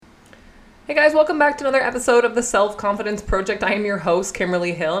Hey guys, welcome back to another episode of the Self-Confidence Project. I am your host,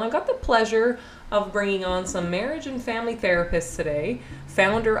 Kimberly Hill, and I've got the pleasure of bringing on some marriage and family therapists today,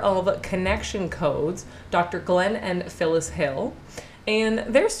 founder of Connection Codes, Dr. Glenn and Phyllis Hill. And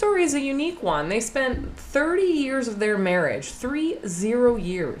their story is a unique one. They spent 30 years of their marriage, 30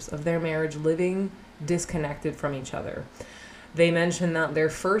 years of their marriage living disconnected from each other. They mentioned that their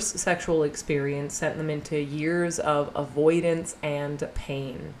first sexual experience sent them into years of avoidance and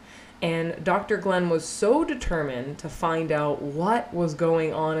pain. And Dr. Glenn was so determined to find out what was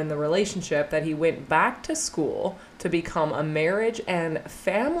going on in the relationship that he went back to school to become a marriage and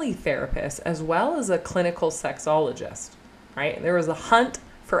family therapist as well as a clinical sexologist, right? There was a hunt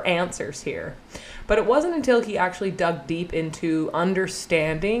for answers here. But it wasn't until he actually dug deep into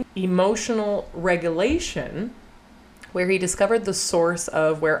understanding emotional regulation where he discovered the source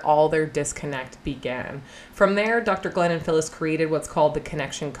of where all their disconnect began. From there, Dr. Glenn and Phyllis created what's called the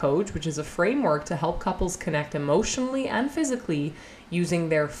Connection Code, which is a framework to help couples connect emotionally and physically using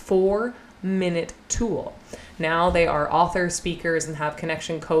their 4-minute tool. Now they are authors, speakers, and have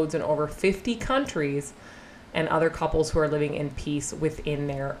connection codes in over 50 countries and other couples who are living in peace within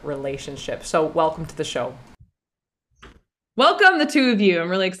their relationship. So welcome to the show. Welcome, the two of you. I'm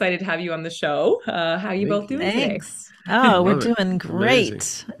really excited to have you on the show. How are you both doing today? Oh, we're doing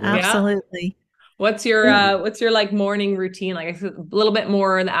great. Yeah. Absolutely. What's your like morning routine? Like it's a little bit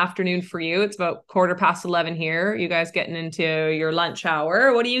more in the afternoon for you. It's about 11:15 here. You guys getting into your lunch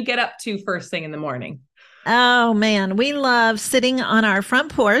hour. What do you get up to first thing in the morning? Oh man, we love sitting on our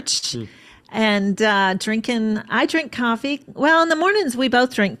front porch and drinking. I drink coffee. Well, in the mornings we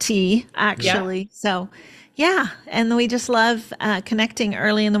both drink tea, actually. Yeah. So yeah, and we just love connecting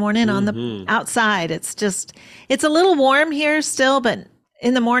early in the morning on the outside. It's a little warm here still, but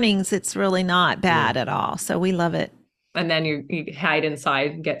in the mornings it's really not bad at all. So we love it. And then you hide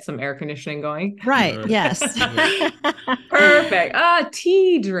inside and get some air conditioning going. Right. Yes. Perfect.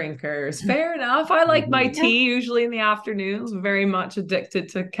 Tea drinkers. Fair enough. I like my tea usually in the afternoons. Very much addicted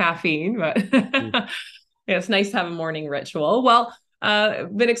to caffeine, but yeah, it's nice to have a morning ritual. Well,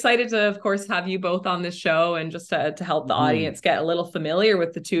 been excited to, of course, have you both on this show and just to help the audience get a little familiar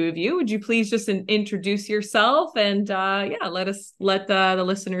with the two of you. Would you please just introduce yourself and let the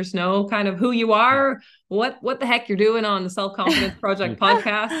listeners know kind of who you are, what the heck you're doing on the Self-Confidence Project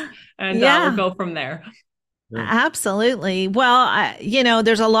podcast, and we'll go from there. Absolutely. Well,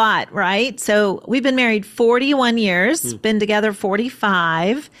 there's a lot, right? So we've been married 41 years, been together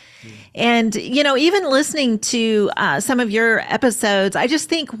 45. And, even listening to some of your episodes, I just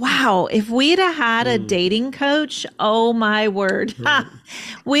think, wow, if we'd have had a dating coach, oh my word,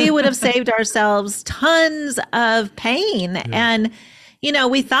 we would have saved ourselves tons of pain. And,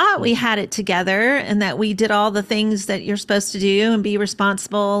 we thought we had it together and that we did all the things that you're supposed to do and be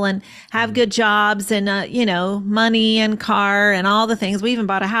responsible and have good jobs and, money and car and all the things. We even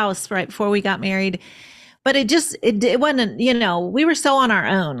bought a house right before we got married. But it wasn't, we were so on our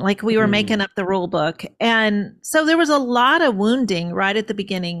own, like we were making up the rule book. And so there was a lot of wounding right at the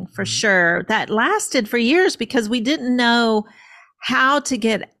beginning for sure that lasted for years because we didn't know how to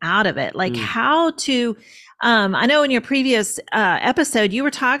get out of it, like how to, I know in your previous episode, you were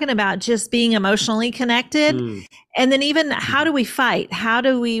talking about just being emotionally connected. And then even how do we fight? How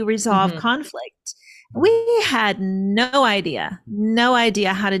do we resolve conflict? We had no idea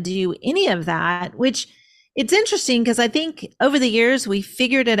how to do any of that, which it's interesting because I think over the years we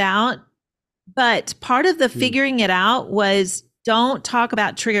figured it out, but part of the figuring it out was don't talk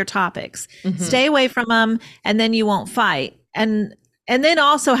about trigger topics, stay away from them, and then you won't fight. And then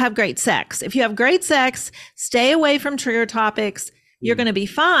also have great sex. If you have great sex, stay away from trigger topics, you're going to be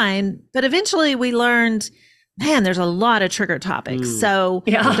fine. But eventually we learned, man, there's a lot of trigger topics. So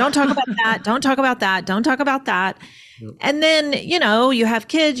don't talk about that. Don't talk about that. Don't talk about that. And then, you have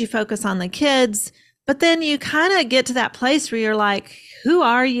kids, you focus on the kids. But then you kind of get to that place where you're like, who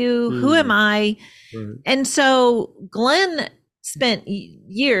are you? Who am I? And so Glenn spent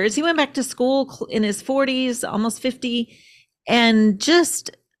years, he went back to school in his 40s, almost 50, and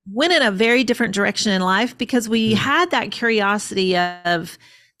just went in a very different direction in life because we had that curiosity of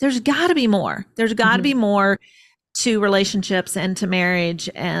there's got to be more. There's got to be more to relationships and to marriage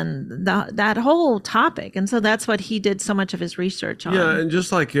and that whole topic. And so that's what he did so much of his research on. Yeah, and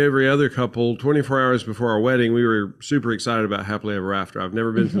just like every other couple, 24 hours before our wedding, we were super excited about happily ever after. I've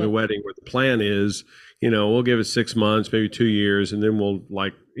never been to the wedding where the plan is, we'll give it 6 months, maybe 2 years, and then we'll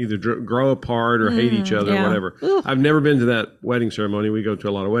like either grow apart or hate each other or whatever. I've never been to that wedding ceremony. We go to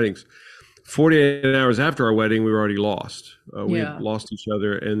a lot of weddings. 48 hours after our wedding, we were already lost. We had lost each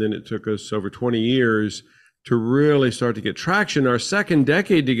other, and then it took us over 20 years to really start to get traction. Our second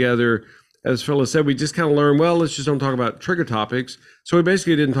decade together, as Phyllis said, we just kind of learned, well, let's just don't talk about trigger topics. So we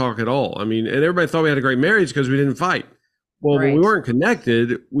basically didn't talk at all. I mean, and everybody thought we had a great marriage because we didn't fight. Well, when we weren't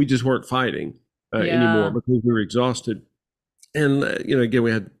connected, we just weren't fighting anymore because we were exhausted. And, again,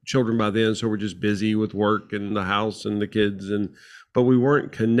 we had children by then, so we're just busy with work and the house and the kids, but we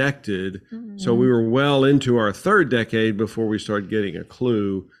weren't connected. Mm-hmm. So we were well into our third decade before we started getting a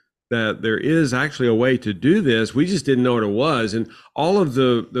clue that there is actually a way to do this. We just didn't know what it was. And all of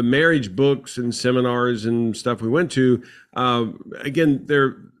the marriage books and seminars and stuff we went to, again,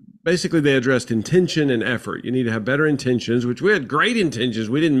 they addressed intention and effort. You need to have better intentions, which we had great intentions.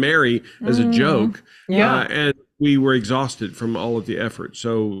 We didn't marry as a joke. And we were exhausted from all of the effort.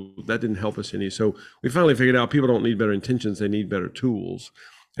 So that didn't help us any. So we finally figured out people don't need better intentions. They need better tools.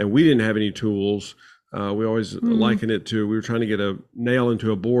 And we didn't have any tools. We always liken it to, we were trying to get a nail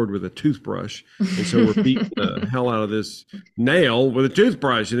into a board with a toothbrush. And so we're beating the hell out of this nail with a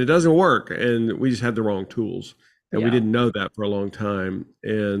toothbrush and it doesn't work. And we just had the wrong tools. And we didn't know that for a long time.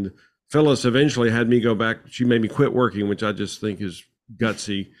 And Phyllis eventually had me go back. She made me quit working, which I just think is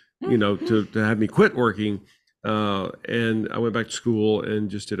gutsy, to have me quit working. And I went back to school and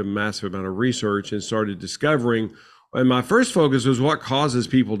just did a massive amount of research and started discovering. And my first focus was what causes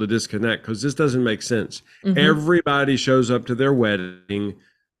people to disconnect, because this doesn't make sense. Mm-hmm. Everybody shows up to their wedding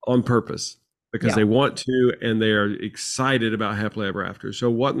on purpose because they want to, and they are excited about happily ever after. So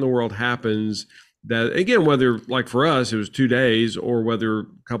what in the world happens that, again, whether like for us, it was 2 days, or whether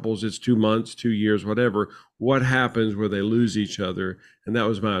couples, it's 2 months, 2 years, whatever, what happens where they lose each other? And that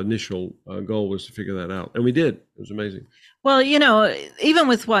was my initial goal, was to figure that out. And we did. It was amazing. Well, even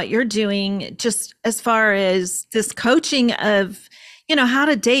with what you're doing, just as far as this coaching of, how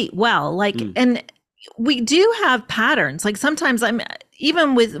to date well, and we do have patterns. Like sometimes I'm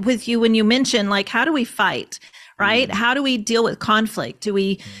even with you, when you mention, like, how do we fight, right? How do we deal with conflict? Do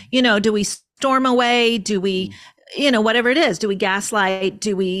we, do we storm away? Do we, whatever it is, do we gaslight?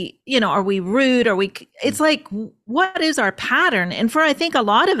 Do we, are we rude? It's like, what is our pattern? And for, I think a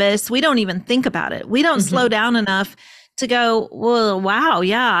lot of us, we don't even think about it. We don't slow down enough to go, well, wow,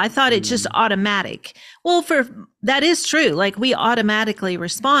 yeah, I thought it's just automatic. Well, that is true. Like, we automatically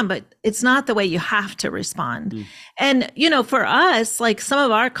respond, but it's not the way you have to respond. And, for us, like some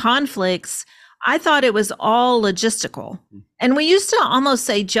of our conflicts, I thought it was all logistical. And we used to almost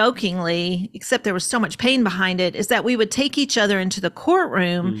say jokingly, except there was so much pain behind it, is that we would take each other into the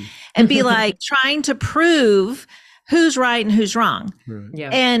courtroom and be like trying to prove who's right and who's wrong. Right. Yeah.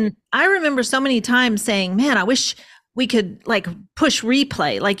 And I remember so many times saying, man, I wish we could like push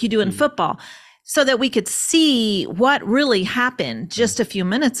replay like you do in football, so that we could see what really happened just a few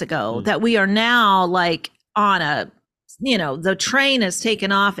minutes ago, that we are now like on the train has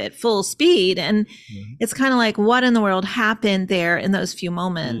taken off at full speed. And it's kind of like, what in the world happened there in those few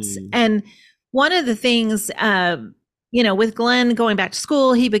moments? And one of the things, with Glenn going back to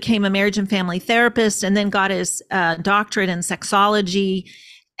school, he became a marriage and family therapist, and then got his doctorate in sexology,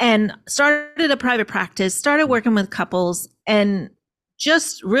 and started a private practice, started working with couples, and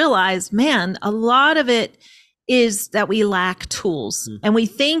just realized, man, a lot of it is that we lack tools, and we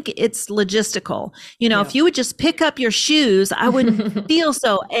think it's logistical. If you would just pick up your shoes, I wouldn't feel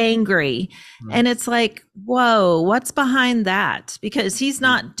so angry. And it's like, whoa, what's behind that? Because he's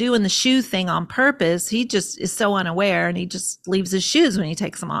not doing the shoe thing on purpose. He just is so unaware, and he just leaves his shoes when he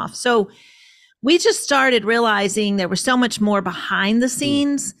takes them off. So we just started realizing there was so much more behind the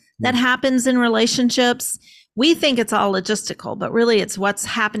scenes that happens in relationships. We think it's all logistical, but really it's what's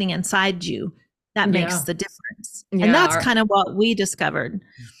happening inside you that makes the difference. Yeah, and that's kind of what we discovered.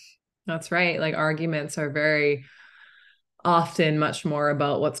 That's right. Like, arguments are very often much more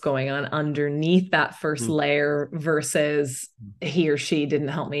about what's going on underneath that first layer versus he or she didn't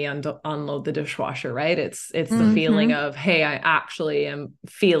help me unload the dishwasher, right? It's the feeling of, hey, I actually am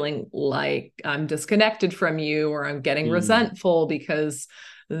feeling like I'm disconnected from you, or I'm getting resentful because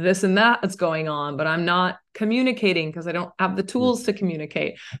this and that is going on, but I'm not communicating because I don't have the tools to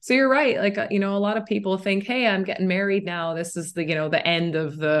communicate. So you're right. Like, a lot of people think, hey, I'm getting married now. This is the end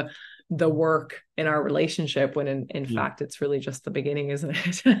of the work in our relationship, when in fact, it's really just the beginning, isn't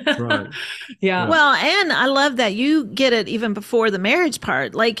it? Right. Yeah. Well, and I love that you get it even before the marriage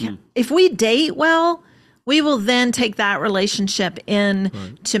part. Like, if we date well, we will then take that relationship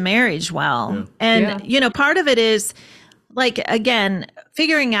in to marriage well. Yeah. And, part of it is, like, again,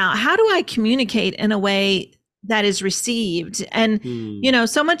 figuring out, how do I communicate in a way that is received? And,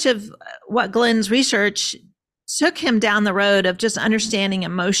 so much of what Glenn's research took him down the road of just understanding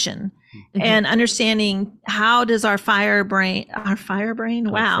emotion and understanding, how does our fire brain, how does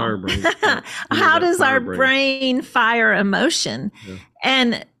our brain fire emotion? Yeah.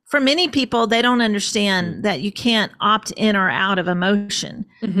 And for many people, they don't understand that you can't opt in or out of emotion.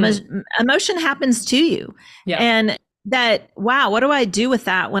 Emotion happens to you. Yeah. And that, wow, what do I do with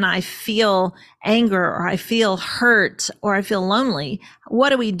that when I feel anger or I feel hurt or I feel lonely?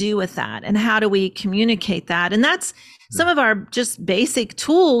 What do we do with that? And how do we communicate that? And that's some of our just basic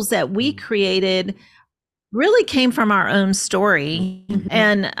tools that we created really came from our own story.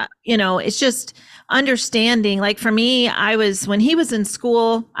 And, it's just understanding, like for me, when he was in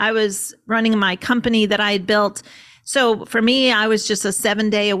school, I was running my company that I had built. So for me, I was just a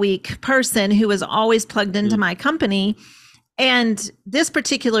 7-day-a-week person who was always plugged into my company. And this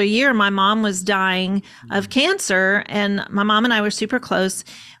particular year, my mom was dying of cancer, and my mom and I were super close.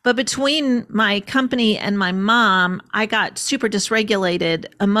 But between my company and my mom, I got super dysregulated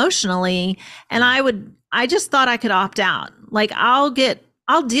emotionally. And I just thought I could opt out. Like I'll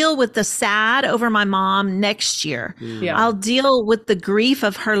deal with the sad over my mom next year. Yeah. I'll deal with the grief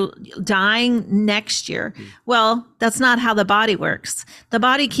of her dying next year. Well, that's not how the body works. The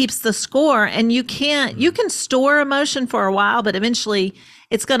body keeps the score, and you can store emotion for a while, but eventually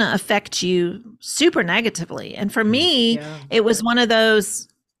it's going to affect you super negatively. And for me, it was one of those,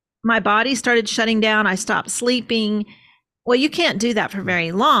 my body started shutting down. I stopped sleeping. Well, you can't do that for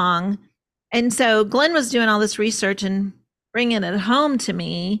very long. And so Glenn was doing all this research and bringing it home to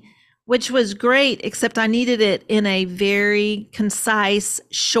me, which was great, except I needed it in a very concise,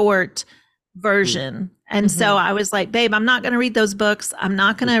 short version. And so I was like, babe, I'm not going to read those books. I'm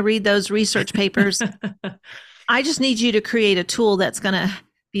not going to read those research papers. I just need you to create a tool that's going to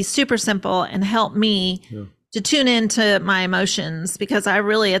be super simple and help me to tune into my emotions, because I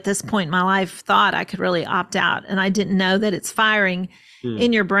really, at this point in my life, thought I could really opt out. And I didn't know that it's firing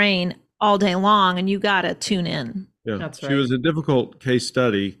in your brain all day long, and you got to tune in. Yeah, that's right. She was a difficult case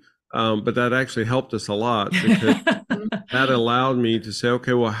study, but that actually helped us a lot, because that allowed me to say,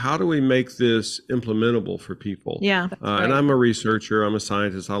 okay, well, how do we make this implementable for people? Yeah. And I'm a researcher, I'm a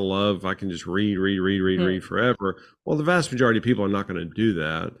scientist. I can just read forever. Well, the vast majority of people are not going to do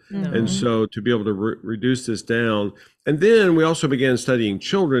that. And so to be able to reduce this down. And then we also began studying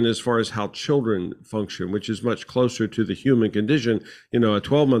children as far as how children function, which is much closer to the human condition. A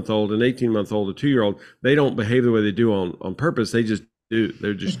 12-month-old, an 18-month-old, a 2-year-old, they don't behave the way they do on purpose. They just do.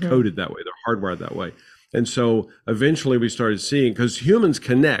 They're just coded that way. They're hardwired that way. And so eventually we started seeing, because humans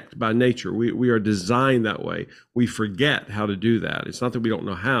connect by nature. We are designed that way. We forget how to do that. It's not that we don't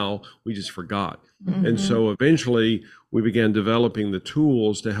know how, we just forgot. And so eventually we began developing the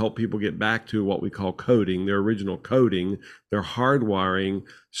tools to help people get back to what we call coding, their original coding, their hardwiring,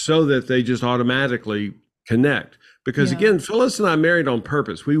 so that they just automatically connect. Because again, Phyllis and I married on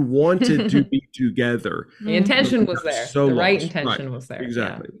purpose. We wanted to be together. The intention was there. So the right lost. intention was there.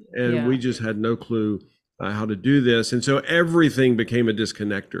 Exactly. And we just had no clue how to do this. And so everything became a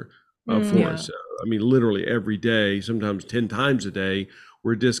disconnector for us. I mean, literally every day, sometimes 10 times a day,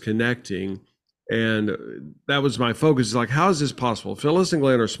 we're disconnecting. And that was my focus. Is like, how is this possible? Phyllis and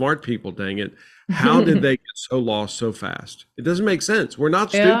Glenn are smart people, dang it. How did they get so lost so fast? It doesn't make sense. We're not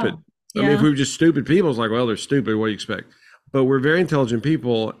stupid. I mean, if we were just stupid people, it's like, well, they're stupid. What do you expect? But we're very intelligent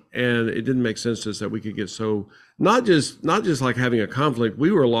people, and it didn't make sense to us that we could get so not just like having a conflict.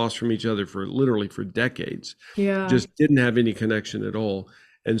 We were lost from each other for decades. Yeah, just didn't have any connection at all.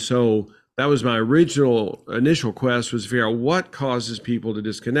 And so that was my initial quest, was to figure out what causes people to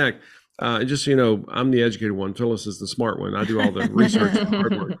disconnect. And just so you know, I'm the educated one. Phyllis is the smart one. I do all the research and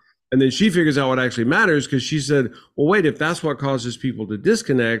hard work. And then she figures out what actually matters, because she said, well, wait, if that's what causes people to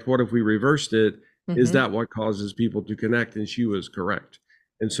disconnect, what if we reversed it? Is that what causes people to connect? And she was correct.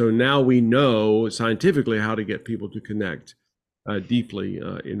 And so now we know scientifically how to get people to connect deeply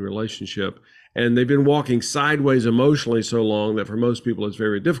in relationship. And they've been walking sideways emotionally so long that for most people it's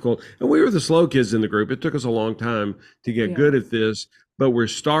very difficult. And we were the slow kids in the group. It took us a long time to get good at this, but we're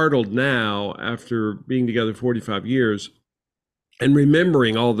startled now after being together 45 years and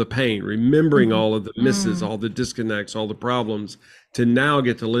remembering all the pain, remembering all of the misses, all the disconnects, all the problems, to now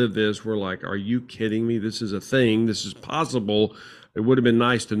get to live this. We're like, are you kidding me? This is a thing. This is possible. It would have been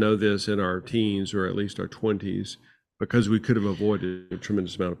nice to know this in our teens or at least our 20s, because we could have avoided a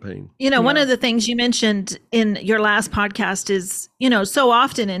tremendous amount of pain. One of the things you mentioned in your last podcast is, so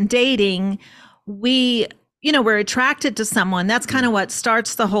often in dating, we're attracted to someone. That's kind of what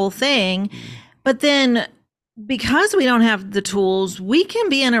starts the whole thing. But then, because we don't have the tools, we can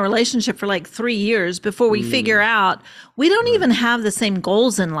be in a relationship for like 3 years before we figure out we don't even have the same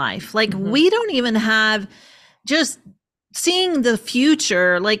goals in life. Like we don't even have just seeing the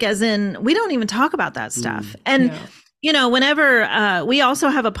future, like as in, we don't even talk about that stuff. And, whenever we also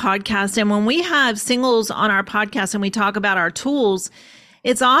have a podcast, and when we have singles on our podcast and we talk about our tools,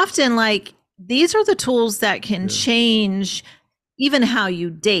 it's often like these are the tools that can change even how you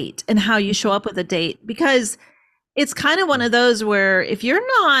date and how you show up with a date, because it's kind of one of those where if you're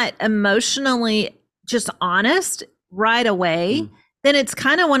not emotionally just honest right away, then it's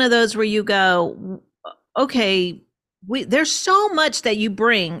kind of one of those where you go, okay, there's so much that you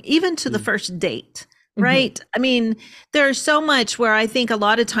bring even to the first date, right? I mean, there's so much where I think a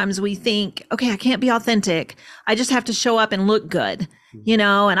lot of times we think, okay, I can't be authentic. I just have to show up and look good, you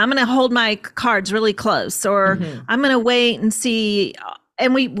know, and I'm going to hold my cards really close, or I'm going to wait and see.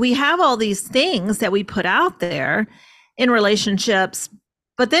 And we have all these things that we put out there in relationships,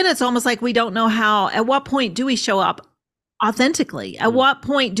 but then it's almost like we don't know at what point do we show up authentically? At what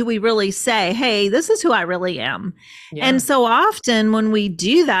point do we really say, hey, this is who I really am? Yeah. And so often when we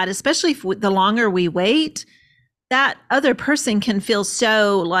do that, especially if the longer we wait, that other person can feel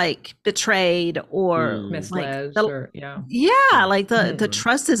so like betrayed or misled, like the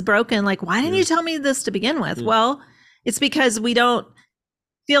trust is broken. Like, why didn't you tell me this to begin with? Well, it's because we don't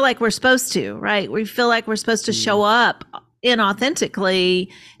feel like we're supposed to, right? We feel like we're supposed to show up inauthentically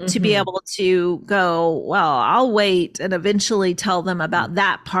to be able to go, well, I'll wait and eventually tell them about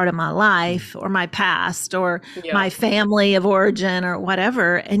that part of my life or my past or my family of origin or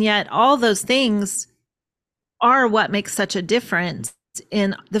whatever. And yet all those things are what makes such a difference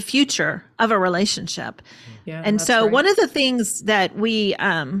in the future of a relationship. Yeah, and so one of the things that we,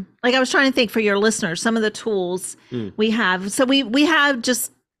 like I was trying to think for your listeners, some of the tools we have. So we have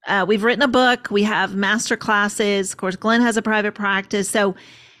just, we've written a book, we have master classes. Of course, Glenn has a private practice. So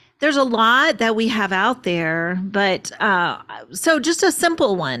there's a lot that we have out there, but, so just a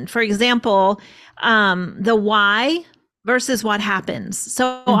simple one, for example, the why versus what happens.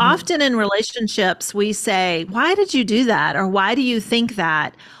 So often in relationships, we say, why did you do that? Or why do you think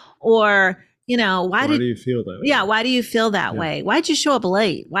that? Or, you know, why do you feel that way? Yeah. Why do you feel that way? Why'd you show up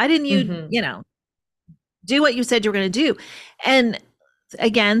late? Why didn't you, you know, do what you said you were going to do? And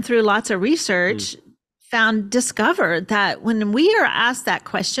again, through lots of research, discovered that when we are asked that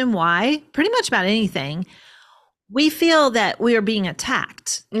question, why, pretty much about anything, we feel that we are being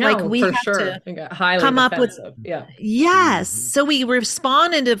attacked. No, like we have to come up with, yes. So we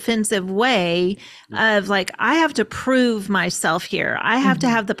respond in a defensive way of like, I have to prove myself here. I have to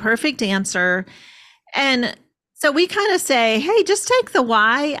have the perfect answer. And so we kind of say, hey, just take the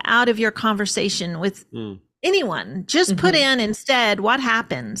why out of your conversation with anyone. Just put in instead what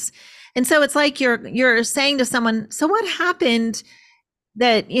happens. And so it's like you're saying to someone, so what happened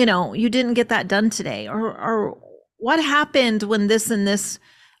that, you know, you didn't get that done today? Or what happened when this and this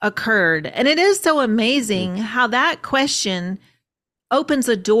occurred? And it is so amazing how that question opens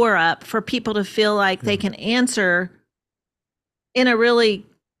a door up for people to feel like they can answer in a really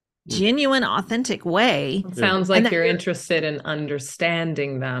genuine, authentic way. It sounds like you're interested in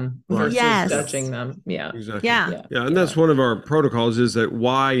understanding them versus judging them. Yeah. Exactly. Yeah. And that's one of our protocols is that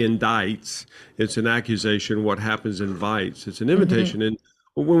why indicts. It's an accusation. What happens invites. It's an invitation. And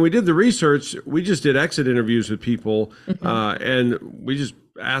when we did the research, we just did exit interviews with people, and we just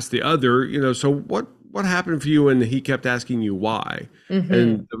asked the other, you know, so what happened for you? And he kept asking you why.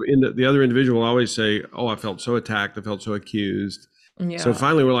 And the other individual will always say, oh, I felt so attacked. I felt so accused. Yeah. So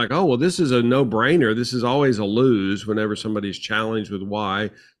finally we're like, oh, well, this is a no-brainer. This is always a lose whenever somebody's challenged with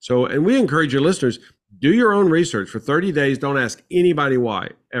why. So, and we encourage your listeners, do your own research for 30 days. Don't ask anybody why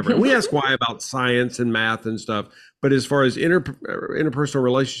ever. And we ask why about science and math and stuff. But as far as interpersonal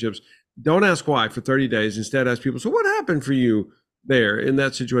relationships, don't ask why for 30 days. Instead, ask people, so what happened for you there in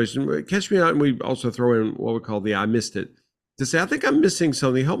that situation? Catch me out. And we also throw in what we call the I missed it. To say, I think I'm missing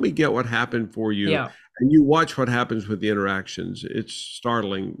something. Help me get what happened for you. Yeah. And you watch what happens with the interactions. It's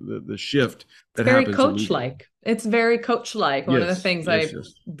startling, the shift that happens. Very coach-like. It's very coach-like. One of the things I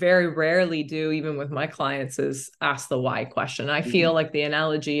very rarely do, even with my clients, is ask the why question. I feel like the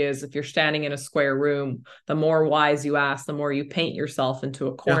analogy is if you're standing in a square room, the more whys you ask, the more you paint yourself into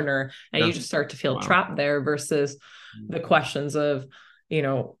a corner and you just start to feel trapped there versus the questions of, you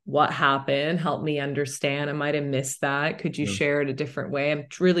know, what happened? Help me understand. I might have missed that. Could you share it a different way? I'm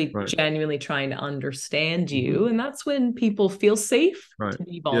really genuinely trying to understand you. And that's when people feel safe to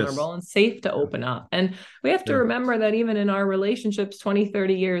be vulnerable and safe to open up. And we have to remember that even in our relationships, 20,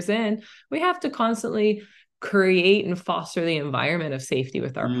 30 years in, we have to constantly create and foster the environment of safety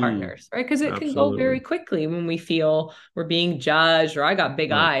with our partners, right? Because it can go very quickly when we feel we're being judged or I got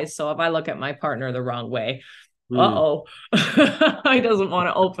big eyes. So if I look at my partner the wrong way, he doesn't want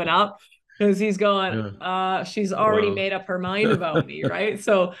to open up because he's going, she's already made up her mind about me, right?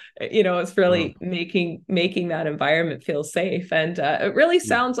 So, you know, it's really making that environment feel safe. And it really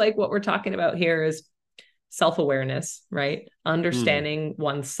sounds like what we're talking about here is self-awareness, right? Understanding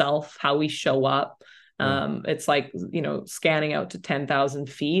oneself, how we show up. It's like, scanning out to 10,000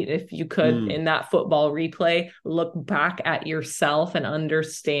 feet. If you could, in that football replay, look back at yourself and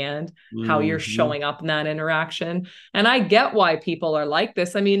understand how you're showing up in that interaction. And I get why people are like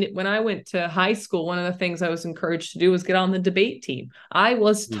this. I mean, when I went to high school, one of the things I was encouraged to do was get on the debate team. I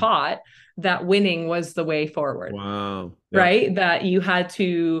was taught that winning was the way forward. Wow. Right? That you had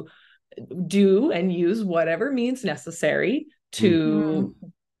to do and use whatever means necessary to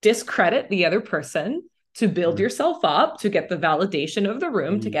discredit the other person, to build yourself up, to get the validation of the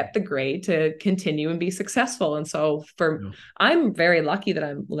room, to get the grade, to continue and be successful. And so I'm very lucky that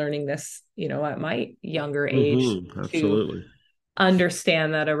I'm learning this, at my younger age, absolutely, to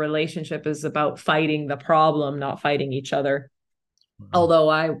understand that a relationship is about fighting the problem, not fighting each other. Although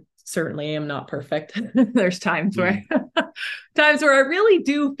I certainly am not perfect. There's times where I really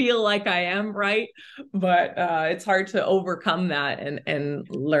do feel like I am, right? But it's hard to overcome that and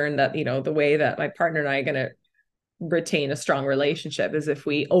learn that, the way that my partner and I are going to retain a strong relationship is if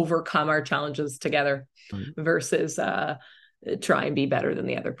we overcome our challenges together versus try and be better than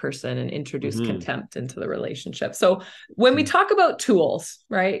the other person and introduce contempt into the relationship. So when we talk about tools,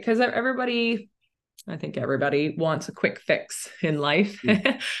 right? Because I think everybody wants a quick fix in life.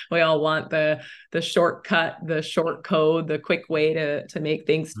 We all want the shortcut, the short code, the quick way to make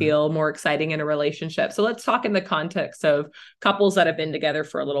things feel more exciting in a relationship. So let's talk in the context of couples that have been together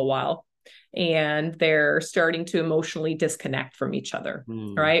for a little while and they're starting to emotionally disconnect from each other,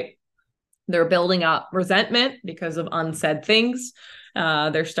 right? They're building up resentment because of unsaid things.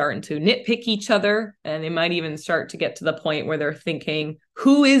 They're starting to nitpick each other, and they might even start to get to the point where they're thinking,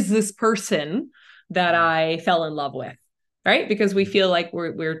 who is this person that I fell in love with, right? Because we feel like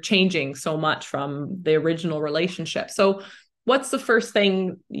we're changing so much from the original relationship. So what's the first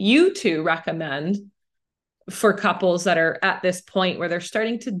thing you two recommend for couples that are at this point where they're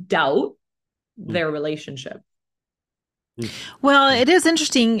starting to doubt their relationship? Well, it is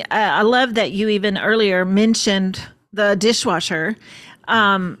interesting. I love that you even earlier mentioned the dishwasher.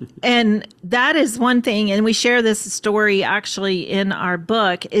 And that is one thing, and we share this story actually in our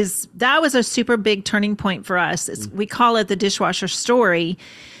book, is that was a super big turning point for us. We call it the dishwasher story.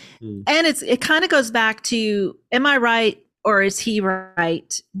 And it kind of goes back to, am I right or is he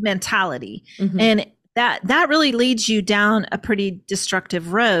right mentality? And that really leads you down a pretty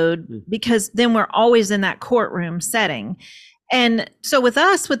destructive road, because then we're always in that courtroom setting. And so with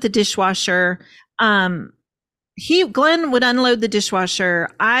us, with the dishwasher, Glenn would unload the dishwasher.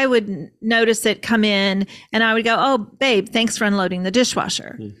 I would notice it come in and I would go, oh, babe, thanks for unloading the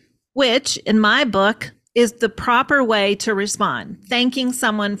dishwasher, which in my book is the proper way to respond, thanking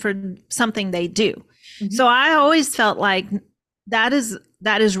someone for something they do. So I always felt like that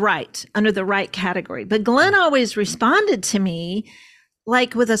is right, under the right category. But Glenn always responded to me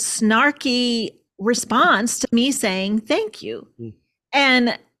like with a snarky response to me saying, thank you.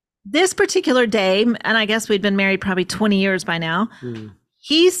 And this particular day, and I guess we'd been married probably 20 years by now,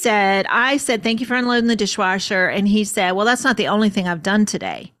 I said, thank you for unloading the dishwasher. And he said, well, that's not the only thing I've done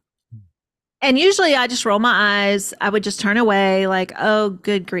today. And usually I just roll my eyes. I would just turn away like, oh,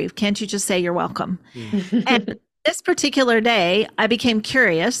 good grief. Can't you just say you're welcome? And this particular day, I became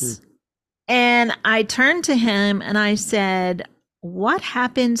curious and I turned to him and I said, what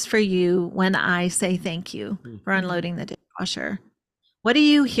happens for you when I say thank you for unloading the dishwasher? What do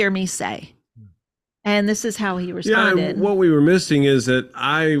you hear me say? And this is how he responded. Yeah, what we were missing is that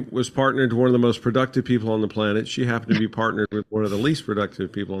I was partnered to one of the most productive people on the planet. She happened to be partnered with one of the least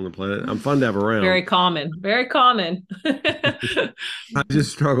productive people on the planet. I'm fun to have around. Very common. Very common. I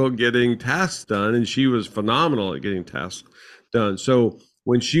just struggled getting tasks done, and she was phenomenal at getting tasks done. So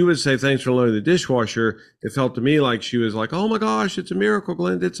when she would say, thanks for loading the dishwasher, it felt to me like she was like, oh my gosh, it's a miracle.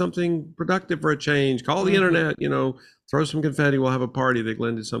 Glenn did something productive for a change. Call the internet, throw some confetti. We'll have a party that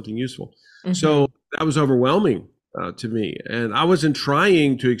Glenn did something useful. So that was overwhelming to me. And I wasn't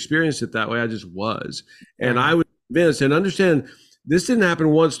trying to experience it that way. I just was. And I was convinced, and understand, this didn't happen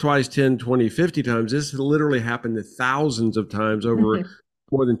once, twice, 10, 20, 50 times. This literally happened thousands of times over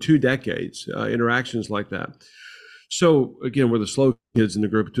more than 2 decades, interactions like that. So again, we're the slow kids in the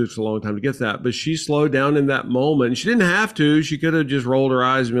group. It took us a long time to get that, but she slowed down in that moment. And she didn't have to. She could have just rolled her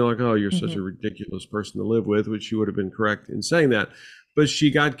eyes and been like, oh, you're such a ridiculous person to live with, which she would have been correct in saying that. But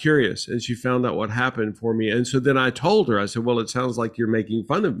she got curious and she found out what happened for me. And so then I told her, I said, well, it sounds like you're making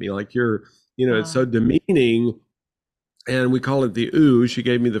fun of me. Like it's so demeaning. And we call it the ooh. She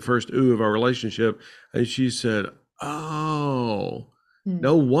gave me the first ooh of our relationship. And she said, oh,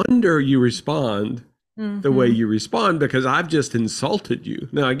 no wonder you respond the way you respond, because I've just insulted you.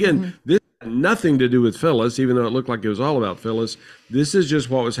 Now, again, this nothing to do with Phyllis, even though it looked like it was all about Phyllis. This is just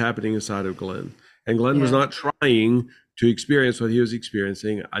what was happening inside of Glenn. And Glenn was not trying to experience what he was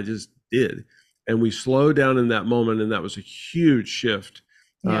experiencing. I just did. And we slowed down in that moment. And that was a huge shift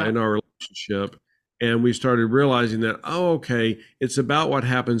in our relationship. And we started realizing that, oh, okay, it's about what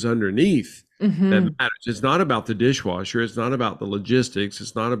happens underneath that matters. It's not about the dishwasher. It's not about the logistics.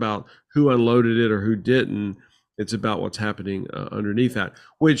 It's not about who unloaded it or who didn't. It's about what's happening underneath that,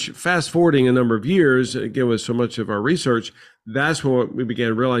 which fast forwarding a number of years, again, with so much of our research, that's when we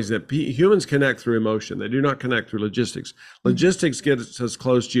began realizing that humans connect through emotion. They do not connect through logistics. Logistics gets us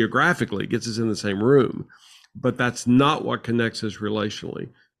close geographically, gets us in the same room, but that's not what connects us relationally.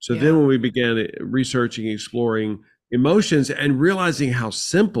 So then when we began researching, exploring emotions and realizing how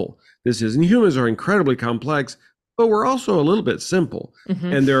simple this is, and humans are incredibly complex, but we're also a little bit simple.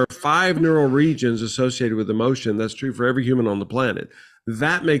 And there are 5 neural regions associated with emotion. That's true for every human on the planet.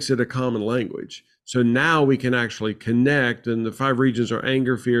 That makes it a common language. So now we can actually connect, and the 5 regions are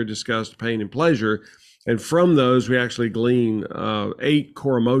anger, fear, disgust, pain, and pleasure. And from those, we actually glean 8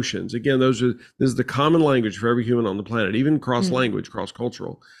 core emotions. Again, this is the common language for every human on the planet, even cross-language,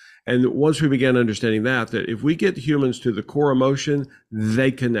 cross-cultural. And once we began understanding that if we get humans to the core emotion,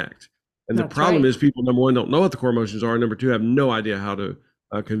 they connect. And the problem is people, number one, don't know what the core emotions are. Number two, have no idea how to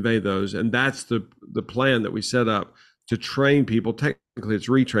convey those. And that's the plan that we set up to train people. Technically, it's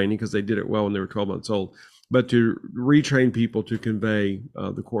retraining because they did it well when they were 12 months old, but to retrain people to convey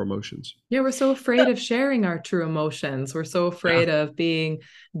the core emotions. Yeah, we're so afraid of sharing our true emotions. We're so afraid of being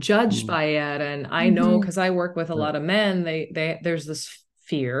judged by it. And I know, because I work with a lot of men, there's this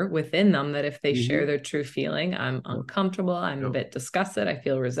fear within them that if they share their true feeling, I'm uncomfortable, I'm a bit disgusted, I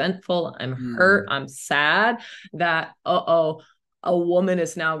feel resentful, I'm hurt, I'm sad, that a woman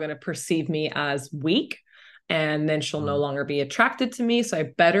is now going to perceive me as weak, and then she'll no longer be attracted to me. So I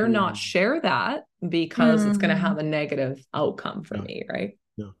better not share that because it's going to have a negative outcome for me, right?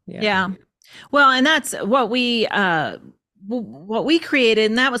 Yeah. Well, and that's what we created,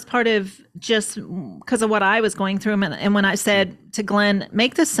 and that was part of just because of what I was going through. And when I said to Glenn,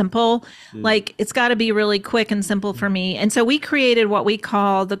 make this simple, like it's got to be really quick and simple for me. And so we created what we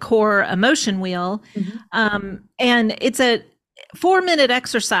call the core emotion wheel. And it's a 4-minute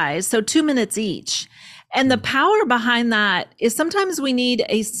exercise, so 2 minutes each. And the power behind that is sometimes we need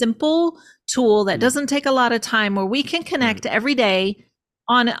a simple tool that doesn't take a lot of time, where we can connect every day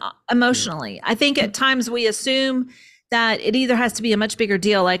on emotionally. I think at times we assume that it either has to be a much bigger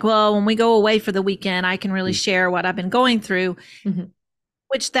deal, like, well, when we go away for the weekend, I can really share what I've been going through,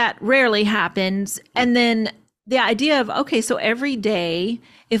 which that rarely happens. And then the idea of, okay, so every day,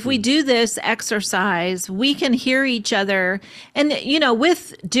 if we do this exercise, we can hear each other. And, you know,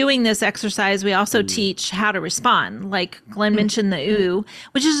 with doing this exercise, we also teach how to respond. Like Glenn mentioned the ooh,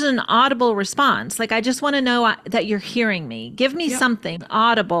 which is an audible response. Like, I just want to know that you're hearing me. Give me something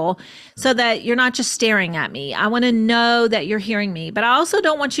audible so that you're not just staring at me. I want to know that you're hearing me, but I also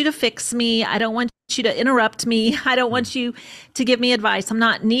don't want you to fix me. I don't want you to interrupt me. I don't want you to give me advice. I'm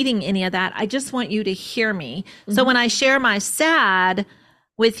not needing any of that. I just want you to hear me. So when I share my sad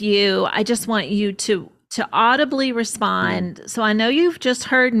with you, I just want you to audibly respond. So I know you've just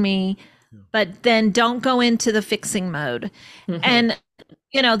heard me, but then don't go into the fixing mode. And,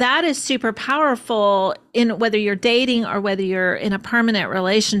 you know, that is super powerful in whether you're dating or whether you're in a permanent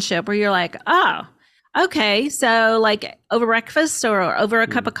relationship, where you're like, oh, okay, so like over breakfast or over a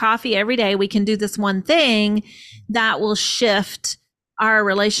cup of coffee every day, we can do this one thing that will shift our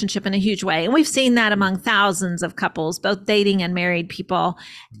relationship in a huge way. And we've seen that among thousands of couples, both dating and married people.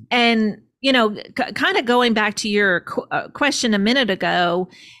 And, you know, kind of going back to your question a minute ago,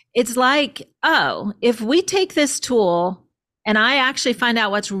 it's like, oh, if we take this tool and I actually find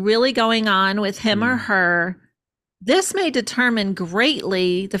out what's really going on with him or her, this may determine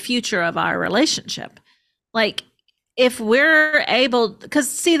greatly the future of our relationship. Like, if we're able, because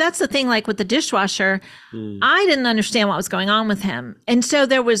see, that's the thing, like with the dishwasher, I didn't understand what was going on with him. And so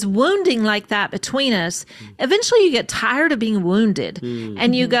there was wounding like that between us. Eventually you get tired of being wounded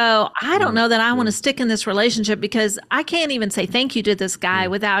and you go, I don't know that I want to stick in this relationship, because I can't even say thank you to this guy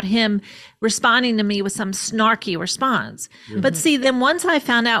without him responding to me with some snarky response. But see, then once I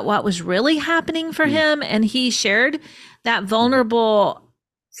found out what was really happening for him and he shared that vulnerable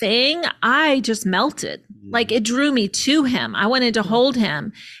thing, I just melted. Like, it drew me to him. I wanted to hold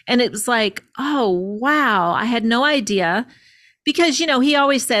him. And it was like, oh, wow, I had no idea. Because, you know, he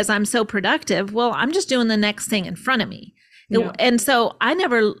always says, I'm so productive. Well, I'm just doing the next thing in front of me. Yeah. And so I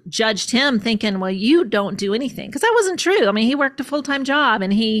never judged him thinking, well, you don't do anything. Because that wasn't true. I mean, he worked a full-time job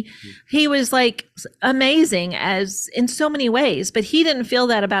and he was like amazing as in so many ways, but he didn't feel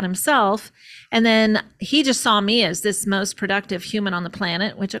that about himself. And then he just saw me as this most productive human on the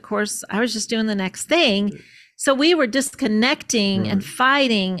planet, which of course I was just doing the next thing. So we were disconnecting and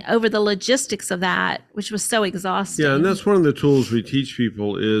fighting over the logistics of that, which was so exhausting. Yeah, and that's one of the tools we teach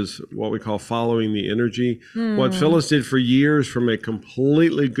people is what we call following the energy. What Phyllis did for years from a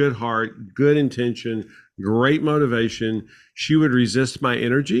completely good heart, good intention, great motivation, she would resist my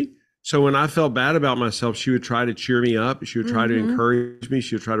energy. So when I felt bad about myself, she would try to cheer me up. She would try to encourage me.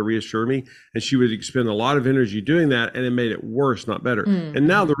 She would try to reassure me. And she would expend a lot of energy doing that. And it made it worse, not better. And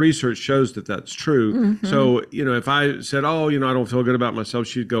now the research shows that that's true. So, if I said, oh, I don't feel good about myself,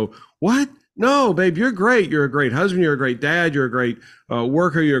 she'd go, what? No, babe, you're great. You're a great husband. You're a great dad. You're a great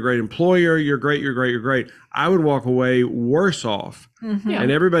worker. You're a great employer. You're great. You're great. You're great. I would walk away worse off.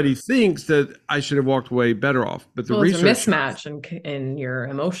 And everybody thinks that I should have walked away better off. But the research, it's a mismatch in your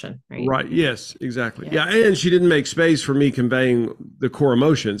emotion, right? Right. Yes, exactly. Yeah. And she didn't make space for me conveying the core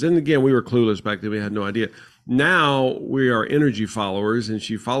emotions. And again, we were clueless back then. We had no idea. Now we are energy followers, and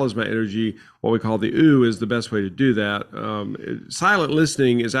she follows my energy. What we call the ooh is the best way to do that. Silent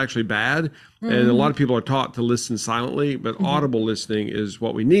listening is actually bad. And a lot of people are taught to listen silently, but audible listening is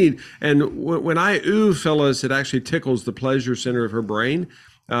what we need. And when I ooh Phyllis, it actually tickles the pleasure center of her brain.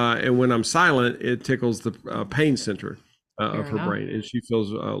 And when I'm silent, it tickles the pain center of her brain. And she feels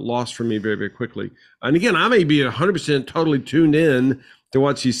lost from me very, very quickly. And again, I may be 100% totally tuned in to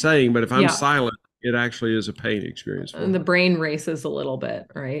what she's saying, but if I'm silent, it actually is a pain experience. And the brain races a little bit,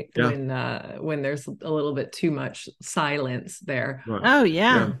 right? When there's a little bit too much silence there. Right. Oh,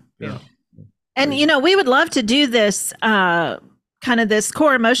 yeah. And, we would love to do this kind of this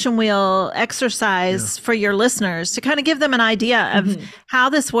core emotion wheel exercise for your listeners to kind of give them an idea of how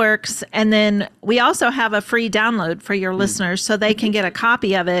this works. And then we also have a free download for your listeners so they can get a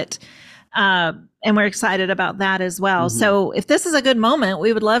copy of it. And we're excited about that as well. So if this is a good moment,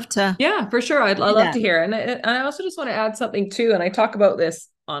 we would love to. Yeah, for sure. I'd love to hear. And I also just want to add something too. And I talk about this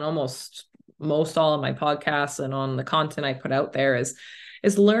on almost most all of my podcasts and on the content I put out there is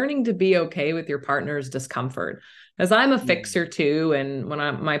learning to be okay with your partner's discomfort. As I'm a fixer too, and when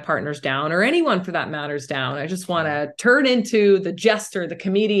my partner's down, or anyone for that matter's down, I just want to turn into the jester, the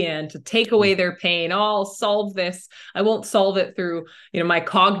comedian, to take away their pain. Oh, I'll solve this. I won't solve it through, my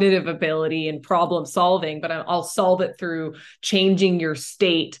cognitive ability and problem solving, but I'll solve it through changing your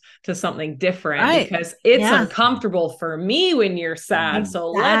state to something different because it's uncomfortable for me when you're sad.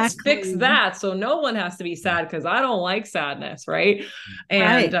 So let's fix that. So no one has to be sad because I don't like sadness. Right.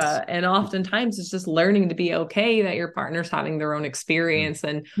 And oftentimes it's just learning to be okay that your partner's having their own experience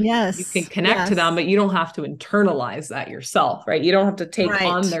and you can connect to them, but you don't have to internalize that yourself, right? You don't have to take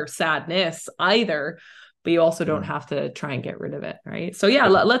on their sadness either, but you also don't have to try and get rid of it, right? So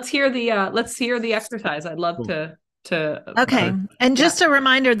let's hear the exercise. I'd love to okay. And just a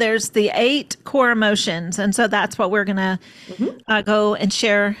reminder, there's the 8 core emotions. And so that's what we're going to go and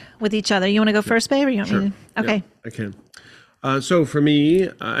share with each other. You want to go first, babe? Or you want me to? Okay. I can. So for me,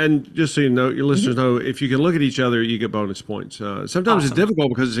 and just so you know, your listeners know, if you can look at each other, you get bonus points. Sometimes it's difficult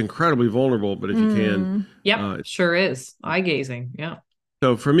because it's incredibly vulnerable, but if you can. It sure is. Eye gazing. Yeah.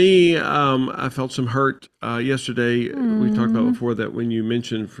 So for me, I felt some hurt yesterday. We talked about before that when you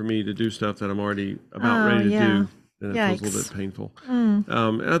mentioned for me to do stuff that I'm already about ready to do, then it feels a little bit painful.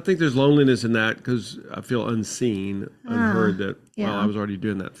 And I think there's loneliness in that because I feel unseen, unheard that, well, I was already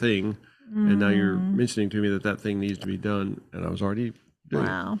doing that thing. And now you're mentioning to me that thing needs to be done, and I was already doing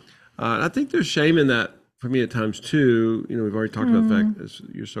it. I think there's shame in that for me at times too. We've already talked about the fact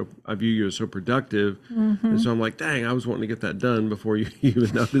that I view you as so productive, and so I'm like, dang, I was wanting to get that done before you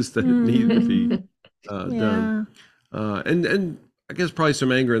even noticed that it needed to be done. And I guess probably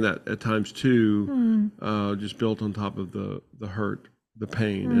some anger in that at times too, just built on top of the hurt, the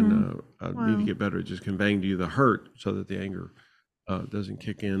pain, and I need to get better at just conveying to you the hurt so that the anger doesn't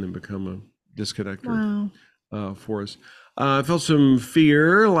kick in and become a disconnector for us. I felt some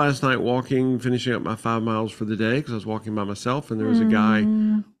fear last night finishing up my 5 miles for the day because I was walking by myself and there was a guy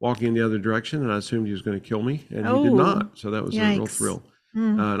walking in the other direction and I assumed he was going to kill me and he did not. So that was a real thrill.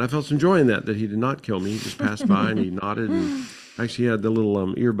 And I felt some joy in that he did not kill me. He just passed by and he nodded and actually he had the little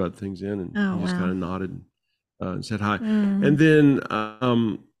earbud things in and he just kind of nodded and said hi. And then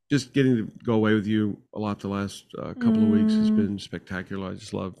just getting to go away with you a lot the last couple of weeks has been spectacular. I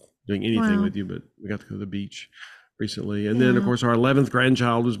just love doing anything with you, but we got to go to the beach recently. And then, of course, our 11th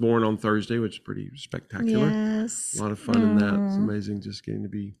grandchild was born on Thursday, which is pretty spectacular. Yes. A lot of fun in that. It's amazing just getting to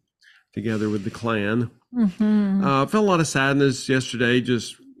be together with the clan. Mm-hmm. I felt a lot of sadness yesterday,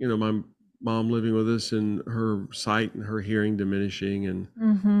 just, my mom living with us and her sight and her hearing diminishing, and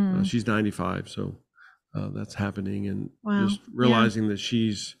Mm-hmm. she's 95, so that's happening, and Wow. just realizing that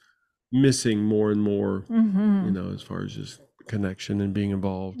she's missing more and more, Mm-hmm. as far as just connection and being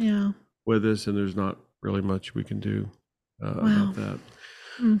involved Yeah. with us, and there's not really much we can do Wow. about that.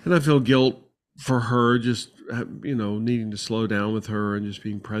 And I feel guilt for her, just needing to slow down with her and just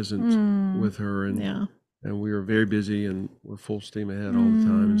being present with her, and we are very busy and we're full steam ahead all the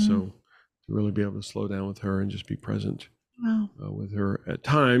time, and so to really be able to slow down with her and just be present with her at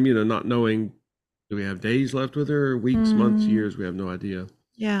time, not knowing, do we have days left with her, weeks, months, years, we have no idea.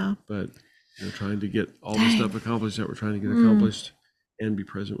 Yeah. But trying to get all the stuff accomplished that we're trying to get accomplished and be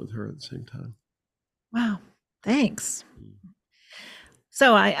present with her at the same time. Wow. Thanks.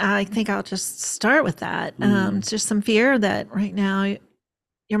 So I think I'll just start with that. It's just some fear that right now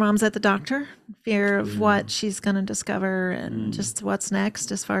your mom's at the doctor, fear of what she's going to discover and just what's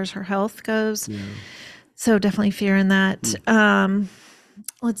next as far as her health goes. Yeah. So definitely fear in that.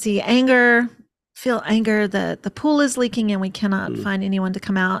 Let's see, feel anger that the pool is leaking and we cannot find anyone to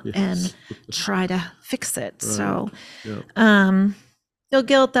come out and try to fix it. Right. So feel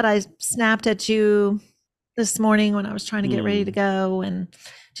guilt that I snapped at you this morning when I was trying to get ready to go and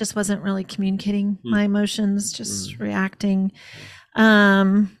just wasn't really communicating my emotions, just reacting.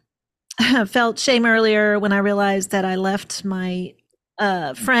 I felt shame earlier when I realized that I left my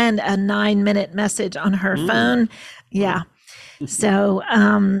friend a 9-minute message on her phone. Yeah. So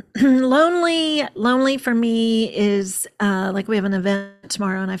lonely for me is like we have an event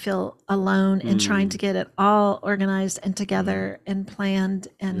tomorrow and I feel alone and trying to get it all organized and together and planned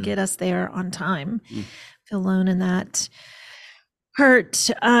and get us there on time. Feel alone in that. Hurt.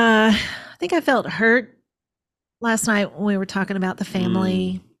 I think I felt hurt last night when we were talking about the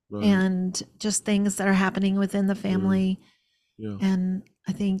family and just things that are happening within the family. And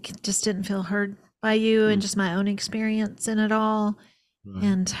I think just didn't feel heard by you and just my own experience in it all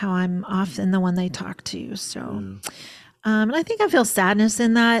and how I'm often the one they talk to. So, and I think I feel sadness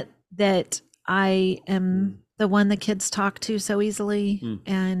in that I am the one the kids talk to so easily.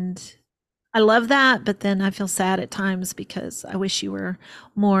 And I love that, but then I feel sad at times because I wish you were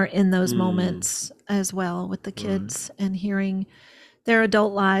more in those moments as well with the kids and hearing their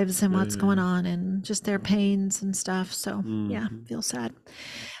adult lives and what's going on and just their pains and stuff. So feel sad.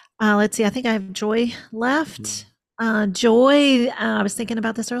 Let's see. I think I have Joy left. Joy, I was thinking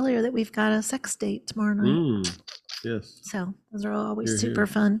about this earlier that we've got a sex date tomorrow night. Yes. So those are always super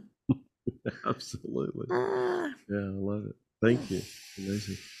fun. Absolutely. Yeah, I love it. Thank you.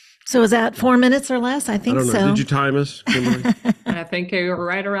 Amazing. So is that 4 minutes or less? I think so. Did you time us, Kimberly? I think you were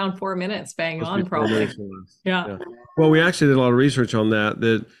right around 4 minutes, bang on, probably. Yeah. Well, we actually did a lot of research on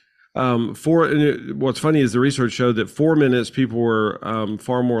that. What's funny is the research showed that 4 minutes people were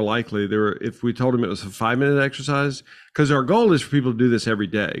far more likely. If we told them it was a 5-minute exercise, because our goal is for people to do this every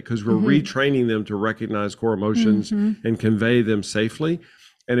day, because we're retraining them to recognize core emotions and convey them safely.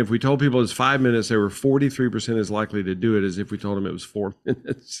 And if we told people it's 5 minutes, they were 43% as likely to do it as if we told them it was 4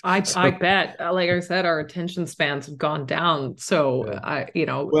 minutes. I bet, like I said, our attention spans have gone down. So,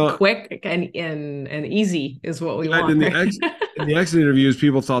 quick and easy is what we want. In the exit interviews,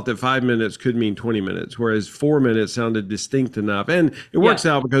 people thought that 5 minutes could mean 20 minutes, whereas 4 minutes sounded distinct enough. And it works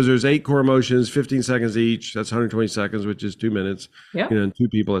out because there's 8 core emotions, 15 seconds each. That's 120 seconds, which is 2 minutes. Yeah. And 2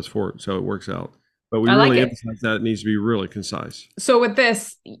 people, that's 4. So it works out. But we really emphasize that it needs to be really concise. So with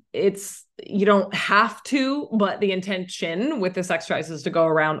this, you don't have to, but the intention with this exercise is to go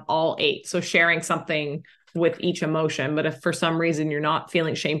around all 8. So sharing something with each emotion. But if for some reason you're not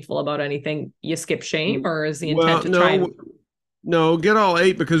feeling shameful about anything, you skip shame, or is the intent to try and... No, get all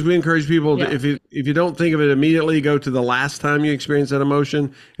 8, because we encourage people to, if you don't think of it immediately, go to the last time you experience that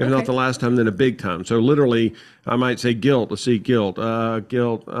emotion. If not the last time, then a big time. So literally, I might say guilt. Let's see, guilt. I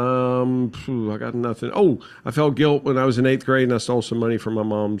got nothing. Oh, I felt guilt when I was in 8th grade and I stole some money from my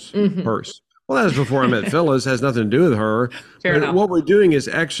mom's purse. Well, that was before I met Phyllis. Has nothing to do with her. But what we're doing is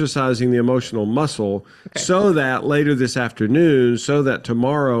exercising the emotional muscle so that later this afternoon, so that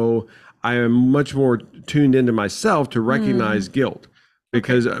tomorrow I am much more tuned into myself to recognize guilt.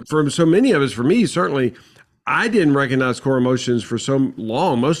 Because for so many of us, for me, certainly, I didn't recognize core emotions for so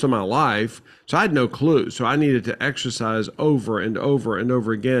long, most of my life. So I had no clue. So I needed to exercise over and over and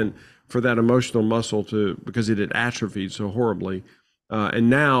over again for that emotional muscle because it had atrophied so horribly. And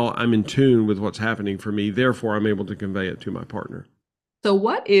now I'm in tune with what's happening for me. Therefore, I'm able to convey it to my partner. So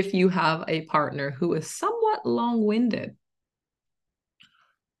what if you have a partner who is somewhat long-winded?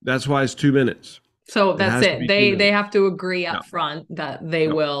 That's why it's 2 minutes. So It that's has to it. be 2 minutes. They have to agree Yeah. up front that they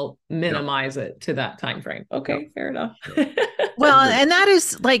Yep. will Yep. minimize it to that time frame. Yep. Okay, fair enough. Well, and that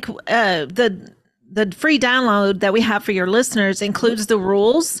is like the free download that we have for your listeners includes the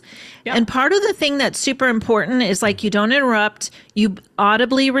rules. Yeah. And part of the thing that's super important is like you don't interrupt, you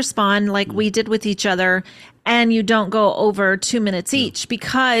audibly respond like we did with each other, and you don't go over 2 minutes each,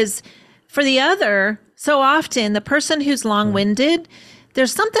 because for the other, so often the person who's long-winded,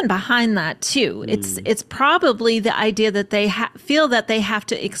 there's something behind that too. It's probably the idea that they feel that they have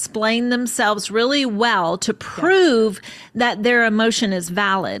to explain themselves really well to prove that their emotion is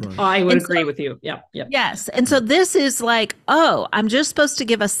valid. I would And agree with you. Yeah. Yeah. yes. And so this is like, oh, I'm just supposed to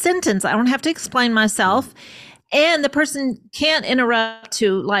give a sentence. I don't have to explain myself. And the person can't interrupt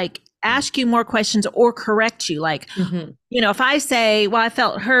to like ask you more questions or correct you. Like, if I say, well, I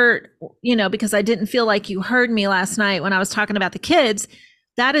felt hurt, because I didn't feel like you heard me last night when I was talking about the kids,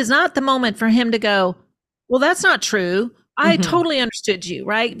 that is not the moment for him to go, well, that's not true. I totally understood you,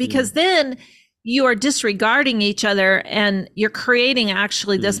 right? Because then you are disregarding each other and you're creating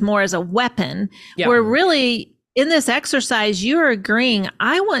actually this more as a weapon, where really in this exercise, you're agreeing,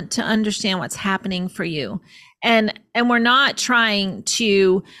 I want to understand what's happening for you. And we're not trying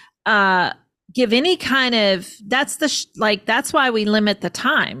to give any kind of, that's that's why we limit the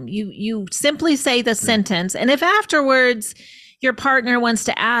time. You simply say the sentence. And if afterwards your partner wants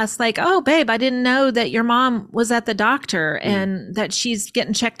to ask like, oh babe, I didn't know that your mom was at the doctor and that she's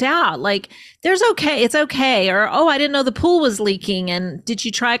getting checked out. Like it's okay. Or, oh, I didn't know the pool was leaking. And did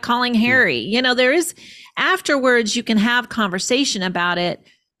you try calling Harry? There is afterwards you can have conversation about it,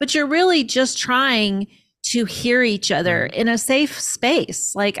 but you're really just trying to hear each other in a safe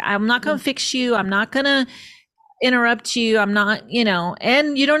space. Like, I'm not going to fix you. I'm not going to interrupt you. I'm not,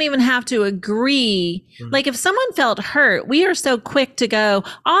 and you don't even have to agree. Like if someone felt hurt, we are so quick to go,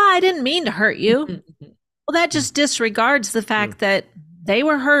 oh, I didn't mean to hurt you. Well, that just disregards the fact that they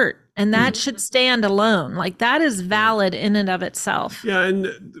were hurt, and that should stand alone. Like that is valid in and of itself. Yeah, and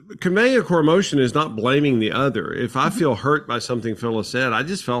conveying a core emotion is not blaming the other. If I feel hurt by something Phyllis said, I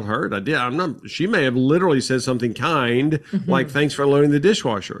just felt hurt. I did. She may have literally said something kind, like thanks for loading the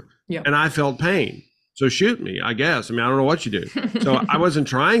dishwasher. Yeah. And I felt pain. So shoot me, I guess. I mean, I don't know what you do. So I wasn't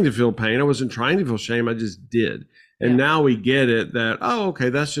trying to feel pain. I wasn't trying to feel shame. I just did. And now we get it that, oh, okay,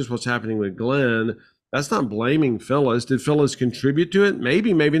 that's just what's happening with Glenn. That's not blaming Phyllis. Did Phyllis contribute to it?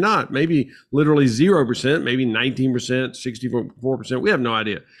 Maybe, maybe not. Maybe literally 0%, maybe 19%, 64%. We have no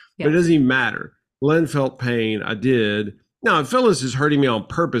idea. But it doesn't even matter. Glenn felt pain. I did. Now, if Phyllis is hurting me on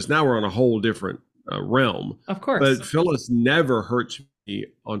purpose, now we're on a whole different realm. Of course. But Phyllis never hurts me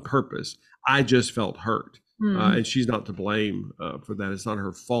on purpose. I just felt hurt. And she's not to blame for that. It's not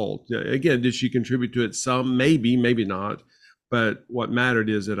her fault. Again, did she contribute to it some? Maybe, maybe not. But what mattered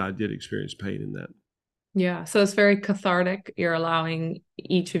is that I did experience pain in that. Yeah. So it's very cathartic. You're allowing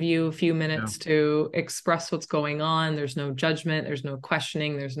each of you a few minutes to express what's going on. There's no judgment. There's no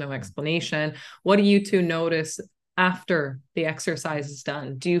questioning. There's no explanation. What do you two notice after the exercise is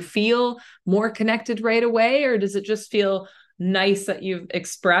done? Do you feel more connected right away, or does it just feel nice that you've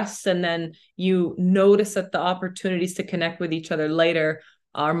expressed and then you notice that the opportunities to connect with each other later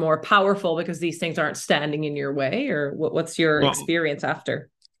are more powerful because these things aren't standing in your way? Or what's your experience after?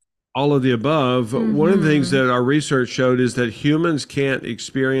 All of the above. One of the things that our research showed is that humans can't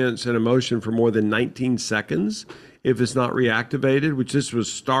experience an emotion for more than 19 seconds if it's not reactivated, which this was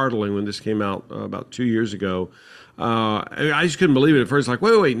startling when this came out about 2 years ago. I just couldn't believe it at first. Like,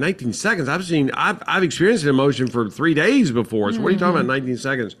 wait, 19 seconds. I've experienced an emotion for 3 days before. So what are you talking about 19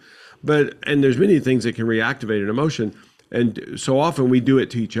 seconds? And there's many things that can reactivate an emotion. And so often we do it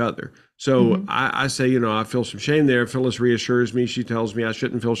to each other. So I say, I feel some shame there. Phyllis reassures me. She tells me I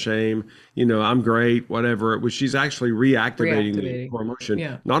shouldn't feel shame. I'm great, whatever. Which she's actually reactivating the core emotion.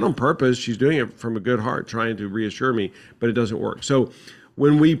 Yeah. Not on purpose. She's doing it from a good heart, trying to reassure me, but it doesn't work. So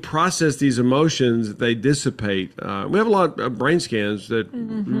when we process these emotions, they dissipate. We have a lot of brain scans that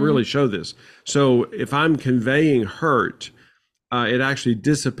really show this. So if I'm conveying hurt, it actually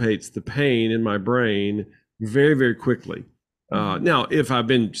dissipates the pain in my brain very, very quickly. Now, if I've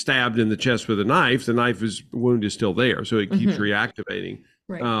been stabbed in the chest with a knife, the wound is still there, so it keeps reactivating.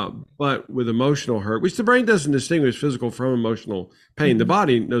 Right. But with emotional hurt, which the brain doesn't distinguish physical from emotional pain, the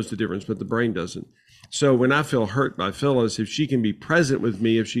body knows the difference, but the brain doesn't. So when I feel hurt by Phyllis, if she can be present with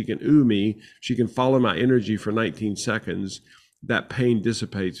me, if she can ooh me, she can follow my energy for 19 seconds, that pain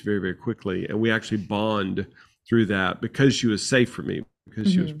dissipates very, very quickly. And we actually bond through that because she was safe for me,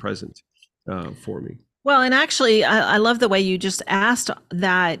 because she was present for me. Well, and actually, I love the way you just asked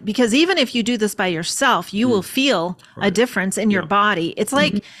that, because even if you do this by yourself, you will feel a Right. difference in your body. It's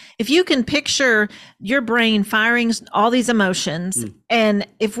like if you can picture your brain firing all these emotions, and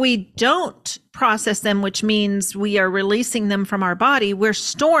if we don't process them, which means we are releasing them from our body, we're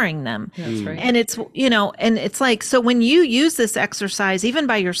storing them. That's right. And it's, and it's like, so when you use this exercise, even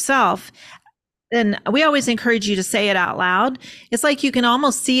by yourself, and we always encourage you to say it out loud. It's like you can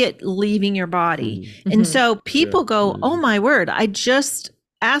almost see it leaving your body. And so people go, oh my word, I just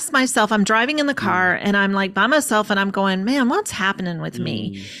asked myself, I'm driving in the car and I'm like by myself and I'm going, man, what's happening with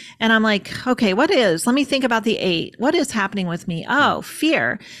me? And I'm like, okay, what is? Let me think about the 8. What is happening with me? Oh,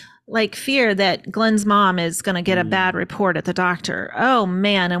 fear. Like fear that Glenn's mom is going to get a bad report at the doctor. Oh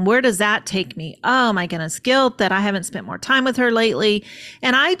man. And where does that take me? Oh my goodness. Guilt that I haven't spent more time with her lately.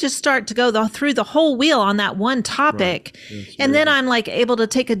 And I just start to go through the whole wheel on that one topic. Right. Yes, and then I'm like able to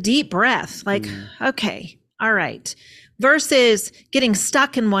take a deep breath, like, okay, all right. Versus getting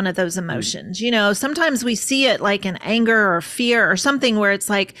stuck in one of those emotions. Sometimes we see it like in anger or fear or something where it's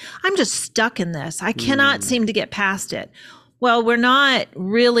like, I'm just stuck in this. I cannot seem to get past it. Well, we're not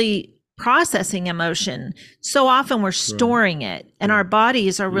really processing emotion. So often we're storing it, and our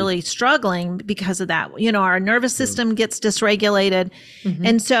bodies are really struggling because of that. Our nervous system gets dysregulated,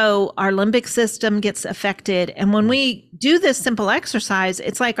 and so our limbic system gets affected. And when we do this simple exercise,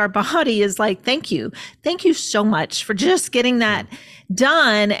 it's like our body is like, thank you so much for just getting that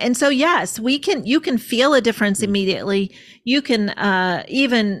done. And so, yes, you can feel a difference immediately. You can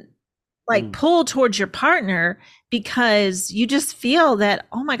even like pull towards your partner because you just feel that,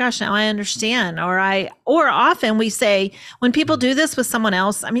 oh my gosh, now I understand. Or often we say when people do this with someone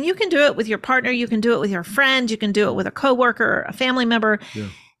else, I mean, you can do it with your partner, you can do it with your friend, you can do it with a coworker, a family member. Yeah.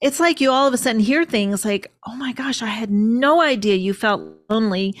 It's like you all of a sudden hear things like, oh my gosh, I had no idea you felt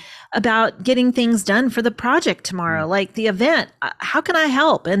lonely about getting things done for the project tomorrow, like the event. How can I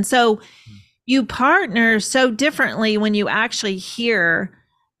help? And so you partner so differently when you actually hear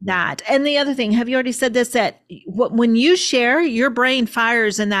that. And the other thing, have you already said this, that when you share, your brain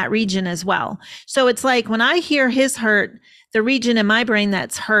fires in that region as well. So it's like when I hear his hurt, the region in my brain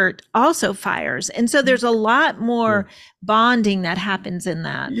that's hurt also fires. And so there's a lot more bonding that happens in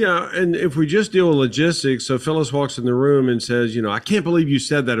that. Yeah. And if we just deal with logistics, so Phyllis walks in the room and says, I can't believe you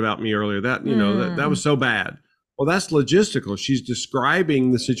said that about me earlier. That, that was so bad. Well, that's logistical. She's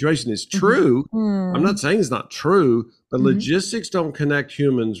describing the situation. It's true. I'm not saying it's not true, but logistics don't connect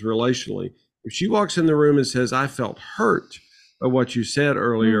humans relationally. If she walks in the room and says, I felt hurt by what you said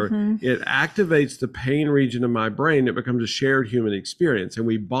earlier, it activates the pain region of my brain. It becomes a shared human experience, and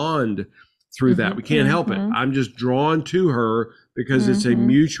we bond through that. We can't help it. I'm just drawn to her because it's a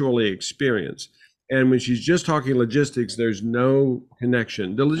mutually experience. And when she's just talking logistics, there's no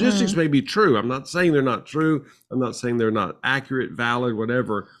connection. The logistics may be true. I'm not saying they're not true. I'm not saying they're not accurate, valid,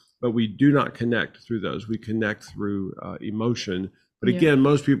 whatever, but we do not connect through those. We connect through emotion. But again,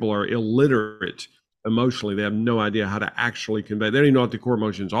 most people are illiterate emotionally. They have no idea how to actually convey. They don't even know what the core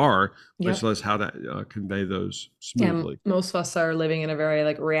emotions are, much less how to convey those smoothly. Yeah, most of us are living in a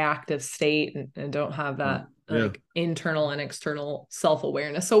very reactive state and don't have that internal and external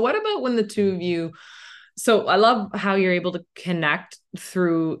self-awareness. So what about when the two of you, so I love how you're able to connect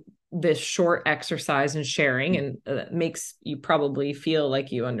through this short exercise and sharing, and that makes you probably feel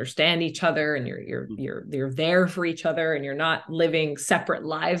like you understand each other and you're there for each other, and you're not living separate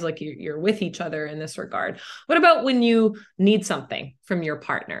lives, like you're with each other in this regard. What about when you need something from your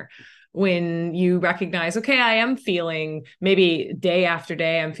partner? When you recognize, okay, I am feeling, maybe day after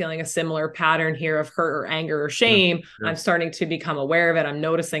day, I'm feeling a similar pattern here of hurt or anger or shame. I'm starting to become aware of it. I'm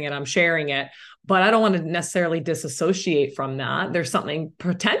noticing it. I'm sharing it, but I don't want to necessarily disassociate from that. There's something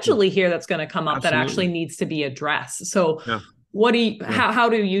potentially here that's going to come up that actually needs to be addressed. So what do you, how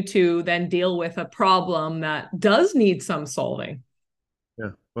do you two then deal with a problem that does need some solving?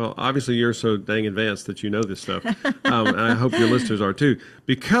 Yeah. Well, obviously you're so dang advanced that you know this stuff. And I hope your listeners are too,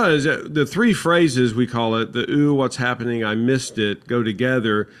 because the 3 phrases, we call it the, ooh, what's happening? I missed it, go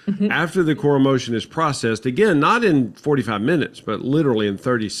together after the core emotion is processed. Again, not in 45 minutes, but literally in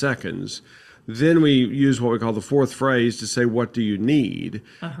 30 seconds. Then we use what we call the 4th phrase to say, what do you need?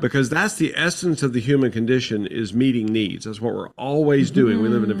 Because that's the essence of the human condition, is meeting needs. That's what we're always doing. We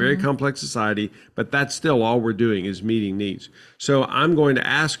live in a very complex society, but that's still all we're doing, is meeting needs. So I'm going to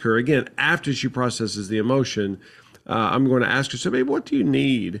ask her, again, after she processes the emotion, I'm going to ask her, so babe, what do you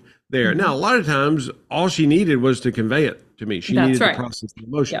need there? Now, a lot of times, all she needed was to convey it to me. She needed to process the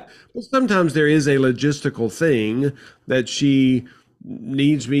emotion. But sometimes there is a logistical thing that she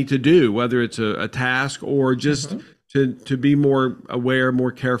needs me to do, whether it's a task or just to be more aware,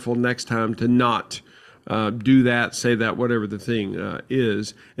 more careful next time to not do that, say that, whatever the thing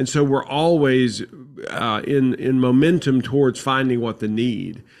is. And so we're always in momentum towards finding what the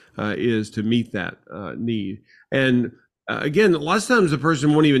need is to meet that need. And again, lots of times the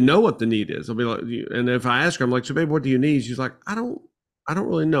person won't even know what the need is. They'll be like, and if I ask her, I'm like, so babe, what do you need? She's like, I don't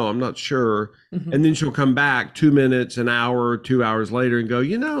really know. I'm not sure. And then she'll come back 2 minutes, an hour, 2 hours later and go,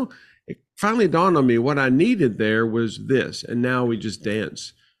 it finally dawned on me what I needed there was this. And now we just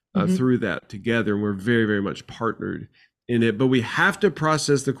dance through that together. And we're very, very much partnered in it. But we have to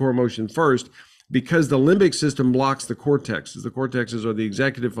process the core emotion first, because the limbic system blocks the cortexes. The cortexes are the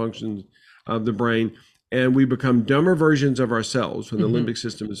executive functions of the brain. And we become dumber versions of ourselves when the limbic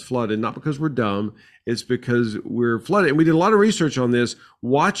system is flooded, not because we're dumb, it's because we're flooded. And we did a lot of research on this,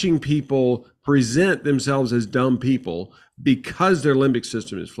 watching people present themselves as dumb people because their limbic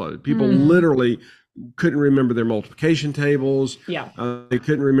system is flooded. People literally couldn't remember their multiplication tables. They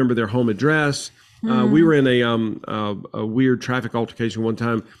couldn't remember their home address. We were in a weird traffic altercation one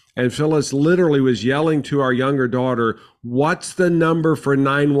time, and Phyllis literally was yelling to our younger daughter, "What's the number for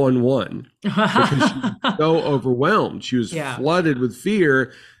 911?" Because she was so overwhelmed. She was flooded with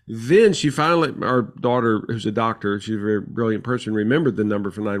fear. Then she finally, our daughter, who's a doctor, she's a very brilliant person, remembered the number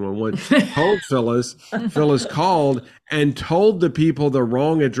for 911, told Phyllis. Phyllis called and told the people the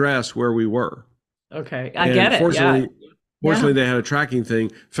wrong address where we were. Okay, I get it. Fortunately, they had a tracking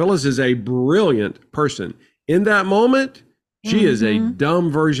thing. Phyllis is a brilliant person. In that moment, she is a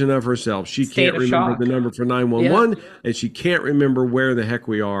dumb version of herself. She can't remember the number for 911, and she can't remember where the heck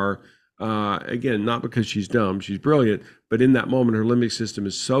we are. Again, not because she's dumb, she's brilliant, but in that moment, her limbic system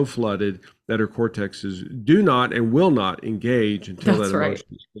is so flooded that her cortexes do not and will not engage until that emotion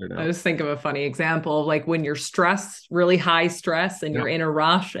is cleared out. I just think of a funny example of like when you're stressed, really high stress, and you're in a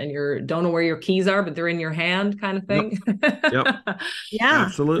rush and you don't know where your keys are, but they're in your hand, kind of thing. Yeah,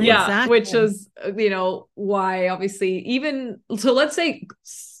 absolutely. Yeah, exactly. Which is, why obviously so let's say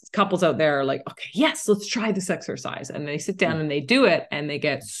couples out there are like, okay, yes, let's try this exercise. And they sit down and they do it and they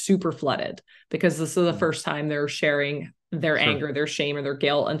get super flooded because this is the first time they're sharing their anger, their shame, or their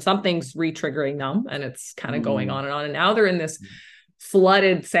guilt, and something's re-triggering them, and it's kind of going on. And now they're in this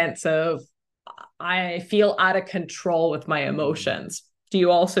flooded sense of, I feel out of control with my emotions. Do you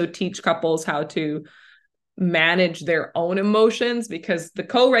also teach couples how to manage their own emotions? Because the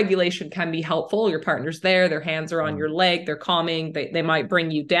co-regulation can be helpful. Your partner's there, their hands are on your leg, they're calming, they might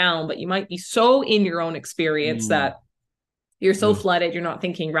bring you down, but you might be so in your own experience that you're so flooded, you're not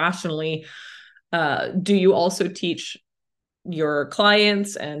thinking rationally. Do you also teach your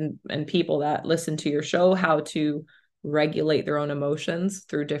clients and people that listen to your show how to regulate their own emotions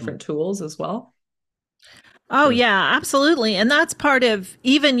through different tools as well? Oh, yeah, absolutely. And that's part of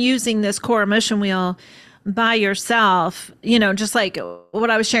even using this core emotion wheel by yourself, just like what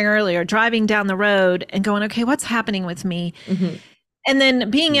I was sharing earlier, driving down the road and going, okay, what's happening with me? And then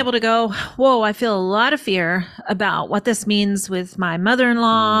being able to go, whoa, I feel a lot of fear about what this means with my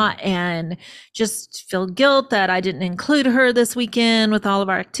mother-in-law, and just feel guilt that I didn't include her this weekend with all of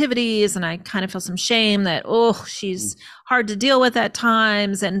our activities. And I kind of feel some shame that, she's hard to deal with at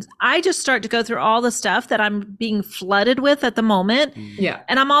times. And I just start to go through all the stuff that I'm being flooded with at the moment. Yeah.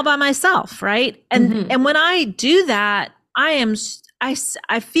 And I'm all by myself. Right. And when I do that,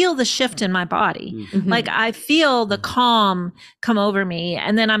 I feel the shift in my body. Like I feel the calm come over me,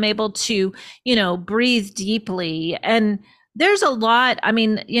 and then I'm able to, breathe deeply. And there's a lot,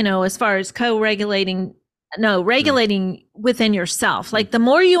 as far as regulating within yourself. Like the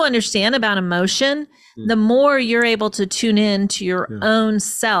more you understand about emotion, the more you're able to tune in to your own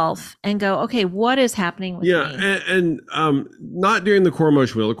self and go, okay, what is happening with me? And not during the core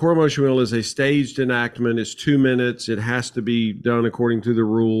emotion wheel. The core emotion wheel is a staged enactment. It's 2 minutes. It has to be done according to the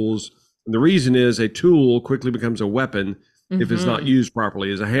rules. And the reason is a tool quickly becomes a weapon if it's not used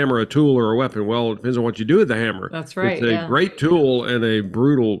properly. Is a hammer a tool or a weapon? Well, it depends on what you do with the hammer. That's right. It's a great tool and a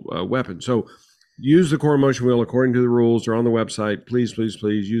brutal weapon. So use the core emotion wheel according to the rules. They're on the website. Please, please,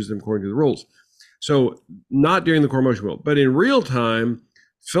 please use them according to the rules. So not during the core emotion wheel, but in real time,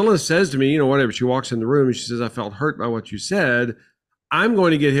 Phyllis says to me, whatever, she walks in the room and she says, I felt hurt by what you said. I'm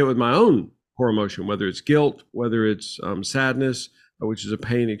going to get hit with my own core emotion, whether it's guilt, whether it's sadness, which is a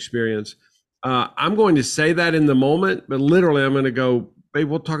pain experience. I'm going to say that in the moment, but literally I'm going to go, babe,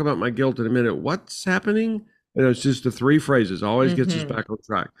 we'll talk about my guilt in a minute. What's happening? It's just the 3 phrases, always gets us back on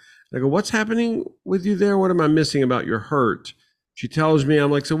track. I go, what's happening with you there? What am I missing about your hurt? She tells me,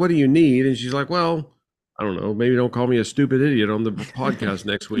 I'm like, so what do you need? And she's like, well, I don't know, maybe don't call me a stupid idiot on the podcast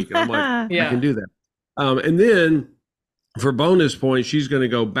next week. And I'm like, I can do that. And then for bonus points, she's going to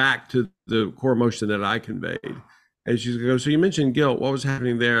go back to the core emotion that I conveyed. And she's going to go, so you mentioned guilt. What was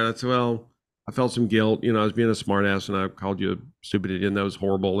happening there? And I said, well, I felt some guilt. I was being a smartass and I called you a stupid idiot and that was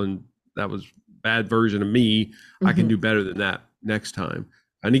horrible. And that was bad version of me. Mm-hmm. I can do better than that next time.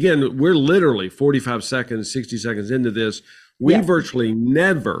 And again, we're literally 45 seconds, 60 seconds into this. We virtually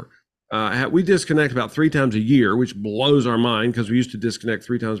never, we disconnect about 3 times a year, which blows our mind because we used to disconnect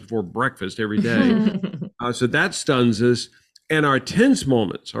 3 times before breakfast every day. So that stuns us. And our tense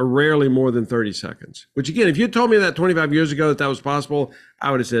moments are rarely more than 30 seconds, which again, if you had told me that 25 years ago that was possible,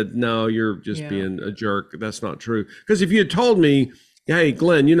 I would have said, no, you're just being a jerk. That's not true. Because if you had told me, hey,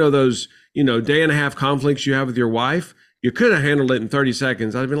 Glenn, those, day and a half conflicts you have with your wife, you could have handled it in 30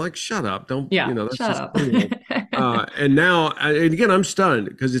 seconds. I'd have been like, shut up. Don't, that's shut just up. Cool. And now, and again, I'm stunned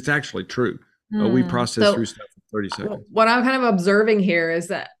because it's actually true. We process through stuff in 30 seconds. What I'm kind of observing here is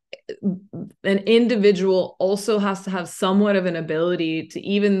that an individual also has to have somewhat of an ability to,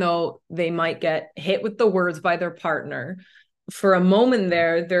 even though they might get hit with the words by their partner, for a moment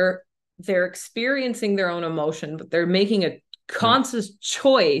there, they're experiencing their own emotion, but they're making a conscious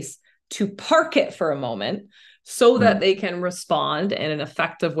choice to park it for a moment so that they can respond in an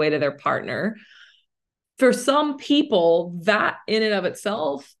effective way to their partner. For some people, that in and of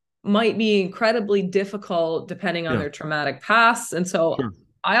itself might be incredibly difficult depending on their traumatic past. And so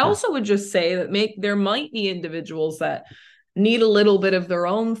I also would just say that there might be individuals that need a little bit of their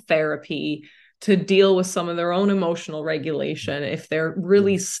own therapy to deal with some of their own emotional regulation if they're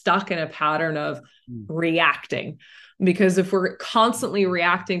really stuck in a pattern of reacting. Because if we're constantly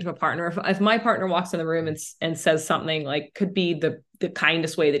reacting to a partner, if my partner walks in the room and says something, like, could be the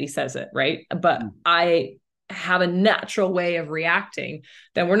kindest way that he says it, right? But I have a natural way of reacting,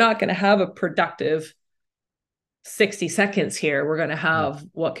 then we're not going to have a productive 60 seconds here. We're going to have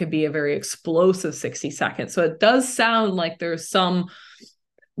what could be a very explosive 60 seconds. So it does sound like there's some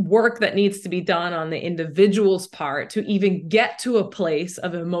work that needs to be done on the individual's part to even get to a place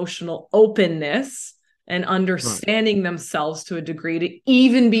of emotional openness and understanding themselves to a degree to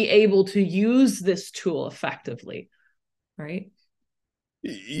even be able to use this tool effectively. Right?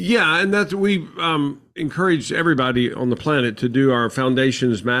 Yeah, and that's we encourage everybody on the planet to do our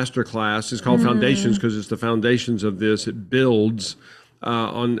Foundations Masterclass. It's called Foundations because it's the foundations of this. It builds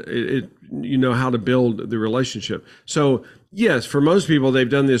on it. How to build the relationship. So yes, for most people, they've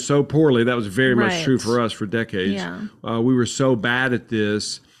done this so poorly. That was very much true for us for decades. Yeah. We were so bad at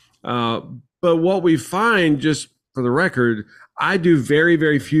this. But what we find, just for the record, I do very,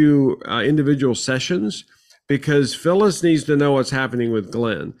 very few individual sessions, because Phyllis needs to know what's happening with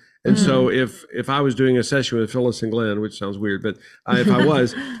Glenn. And so if I was doing a session with Phyllis and Glenn, which sounds weird, but if I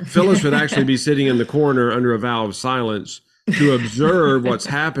was, Phyllis would actually be sitting in the corner under a vow of silence to observe what's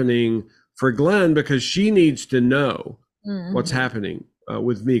happening for Glenn, because she needs to know what's happening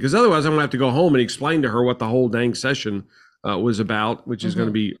with me. Because otherwise I'm gonna have to go home and explain to her what the whole dang session was about, which is going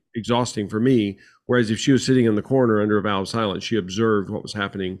to be exhausting for me. Whereas if she was sitting in the corner under a vow of silence, she observed what was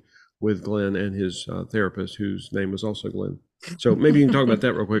happening with Glenn and his therapist, whose name was also Glenn. So maybe you can talk about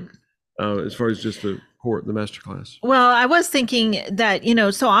that real quick, as far as just the masterclass. Well, I was thinking that,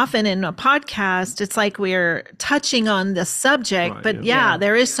 so often in a podcast, it's like we're touching on the subject, but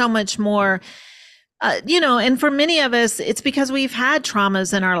there is so much more, and for many of us, it's because we've had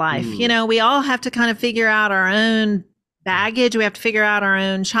traumas in our life. We all have to kind of figure out our own baggage. We have to figure out our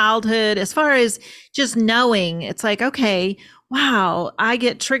own childhood. As far as just knowing, it's like, okay, wow, I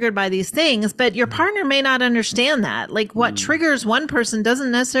get triggered by these things, but your partner may not understand that. Like what triggers one person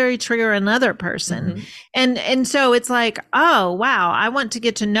doesn't necessarily trigger another person. And so it's like, oh, wow, I want to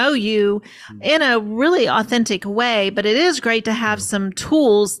get to know you in a really authentic way, but it is great to have some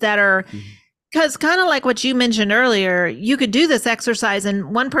tools that are, because kind of like what you mentioned earlier, you could do this exercise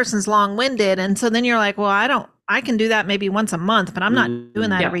and one person's long-winded. And so then you're like, well, I can do that maybe once a month, but I'm not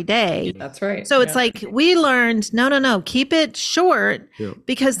doing that every day. That's right. So it's like we learned, no, keep it short,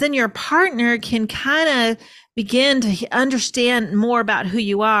 because then your partner can kind of begin to understand more about who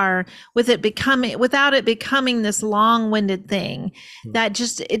you are without it becoming this long-winded thing that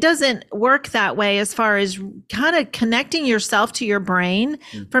just, it doesn't work that way as far as kind of connecting yourself to your brain.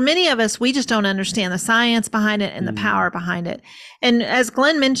 For many of us, we just don't understand the science behind it and the power behind it. And as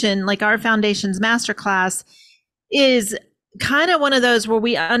Glenn mentioned, like our Foundations Masterclass is kind of one of those where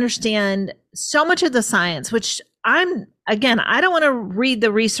we understand so much of the science, which I don't want to read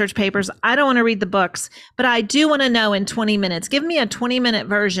the research papers. I don't want to read the books, but I do want to know in 20 minutes. Give me a 20-minute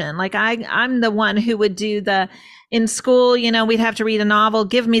version. Like I'm the one who would do in school, we'd have to read a novel.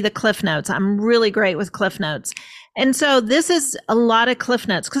 Give me the Cliff Notes. I'm really great with Cliff Notes. And so this is a lot of Cliff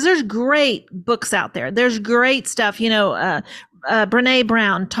Notes because there's great books out there. There's great stuff, Brene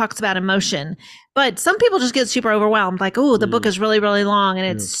Brown talks about emotion, but some people just get super overwhelmed. Like, oh, the book is really, really long and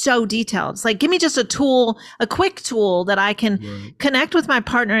it's so detailed. It's like, give me just a tool, a quick tool that I can connect with my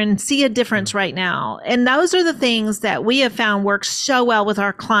partner and see a difference right now. And those are the things that we have found work so well with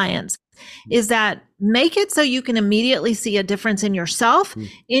our clients, is that make it so you can immediately see a difference in yourself,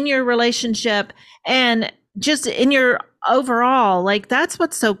 in your relationship, and just in your overall. Like, that's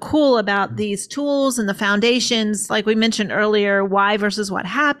what's so cool about these tools and the foundations. Like we mentioned earlier, why versus what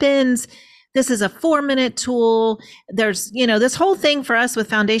happens. This is a 4-minute tool. There's, this whole thing for us with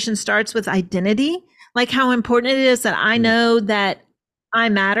foundation starts with identity, like how important it is that I know that I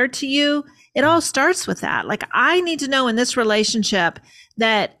matter to you. It all starts with that. Like, I need to know in this relationship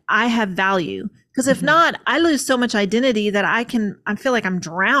that I have value. Because if not, I lose so much identity that I feel like I'm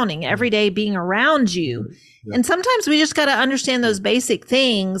drowning every day being around you. And sometimes we just got to understand those basic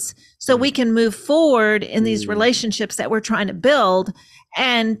things so we can move forward in these relationships that we're trying to build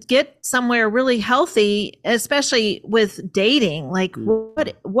and get somewhere really healthy, especially with dating. Like,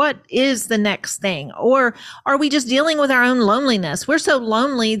 what is the next thing? Or are we just dealing with our own loneliness? We're so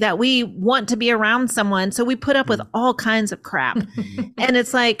lonely that we want to be around someone, so we put up with all kinds of crap. And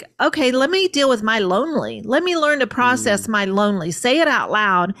it's like, okay, let me deal with my lonely. Let me learn to process my lonely. Say it out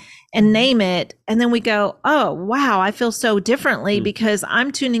loud and name it. And then we go, oh, wow, I feel so differently because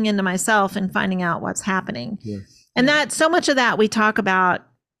I'm tuning into myself and finding out what's happening. And that, so much of that we talk about,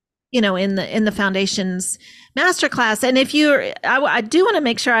 in the Foundations Masterclass. And if I do want to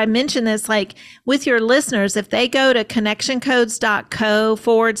make sure I mention this, like with your listeners, if they go to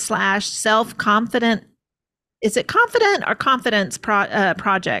connectioncodes.co/self-confident, is it confident or confidence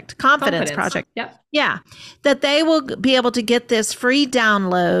project? Confidence project. Yep. Yeah. That they will be able to get this free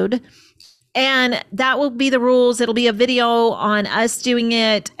download. And that will be the rules. It'll be a video on us doing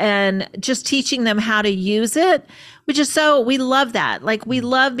it and just teaching them how to use it, which is we love that. Like, we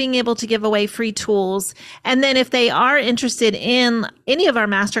love being able to give away free tools. And then if they are interested in any of our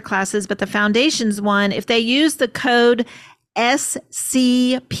masterclasses, but the Foundations one, if they use the code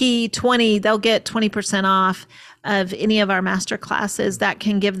SCP20, they'll get 20% off of any of our masterclasses. That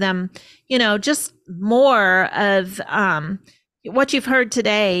can give them, just more of, what you've heard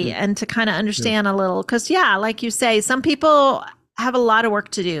today and to kind of understand a little. Because like you say, some people have a lot of work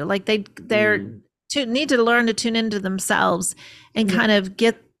to do. Like they're need to learn to tune into themselves and kind of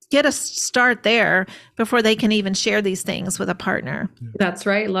get a start there before they can even share these things with a partner. That's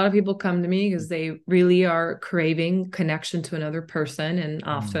right. A lot of people come to me because they really are craving connection to another person. And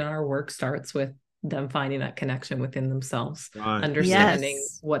often our work starts with them finding that connection within themselves, understanding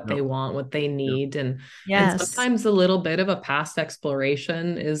what they want, what they need. And sometimes a little bit of a past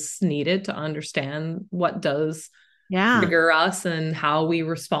exploration is needed to understand what does trigger us and how we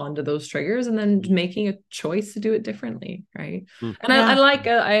respond to those triggers, and then making a choice to do it differently. Right. And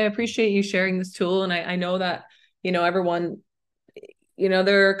I appreciate you sharing this tool. And I know that, everyone,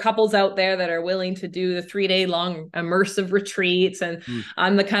 there are couples out there that are willing to do the 3-day long immersive retreats. And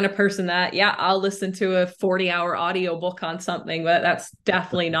I'm the kind of person that, I'll listen to a 40-hour audiobook on something, but that's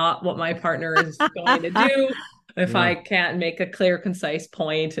definitely not what my partner is going to do. If I can't make a clear, concise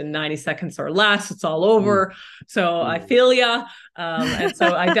point in 90 seconds or less, it's all over. So I feel ya. And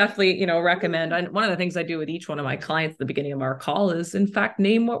so I definitely, recommend. And one of the things I do with each one of my clients at the beginning of our call is, in fact,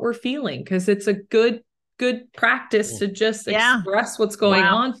 name what we're feeling, because it's a good practice to just express what's going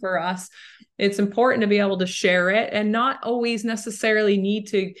on for us. It's important to be able to share it and not always necessarily need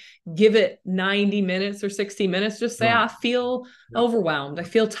to give it 90 minutes or 60 minutes. Just say, I feel overwhelmed. I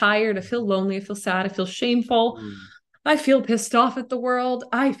feel tired. I feel lonely. I feel sad. I feel shameful. I feel pissed off at the world.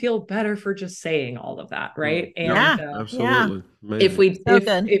 I feel better for just saying all of that. Right. And absolutely. If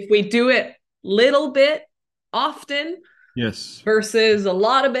we do it little bit often, versus a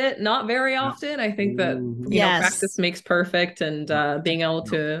lot of it, not very often. I think that, practice makes perfect, and being able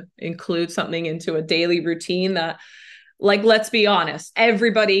to include something into a daily routine that, like, let's be honest,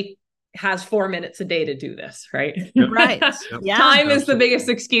 everybody has 4 minutes a day to do this, right? Right. Time is the biggest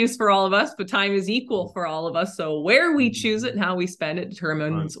excuse for all of us, but time is equal for all of us. So where we choose it and how we spend it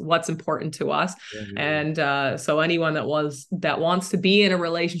determines what's important to us. And so anyone that wants to be in a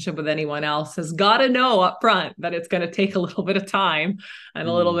relationship with anyone else has got to know up front that it's going to take a little bit of time and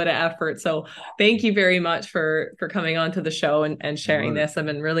a little bit of effort. So thank you very much for coming on to the show and sharing this. I've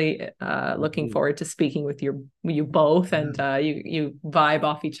been really looking forward to speaking with you both, and you vibe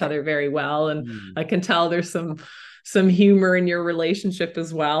off each other very very well. And Mm. I can tell there's some humor in your relationship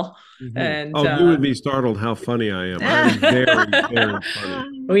as well. And Oh, you would be startled how funny I am. I'm very, very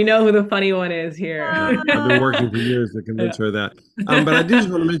funny. we know who the funny one is here. Yeah, I've been working for years to convince her of that. But I do just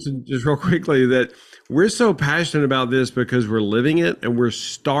want to mention just real quickly that we're so passionate about this because we're living it, and we're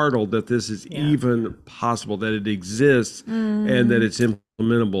startled that this is even possible, that it exists, and that it's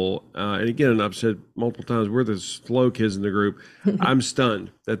implementable. And again, I've said multiple times, we're the slow kids in the group. I'm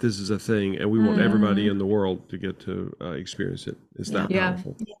stunned that this is a thing, and we want everybody in the world to get to experience it. It's that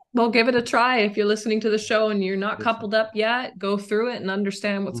powerful. Well, give it a try. If you're listening to the show and you're not coupled up yet, go through it and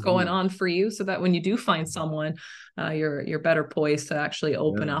understand what's going on for you, so that when you do find someone, you're better poised to actually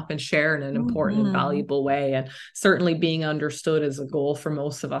open up and share in an important and valuable way. And certainly being understood is a goal for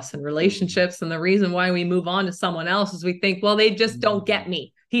most of us in relationships. And the reason why we move on to someone else is we think, well, they just don't get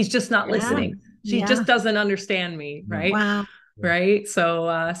me. He's just not listening. She just doesn't understand me. Right. Wow. Right.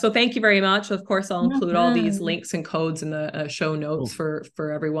 So thank you very much. Of course, I'll include all these links and codes in the show notes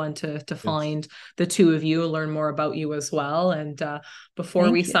for everyone to find the two of you, learn more about you as well. And before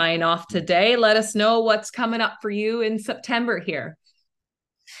we sign off today, let us know what's coming up for you in September here.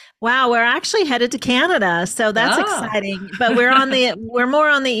 Wow, we're actually headed to Canada, so that's exciting. But we're more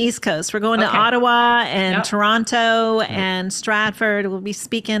on the East Coast. We're going to Ottawa and Toronto and Stratford. We'll be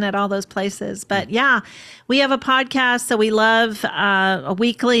speaking at all those places. But we have a podcast, so we love a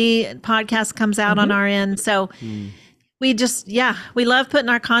weekly podcast comes out on our end. So we just we love putting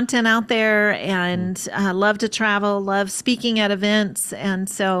our content out there, and love to travel, love speaking at events, and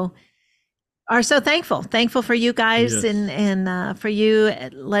so are so thankful for you guys and for you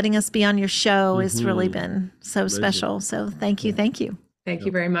letting us be on your show. It's really been so special. So thank you. Thank you. Thank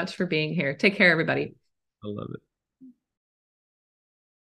you very much for being here. Take care, everybody. I love it.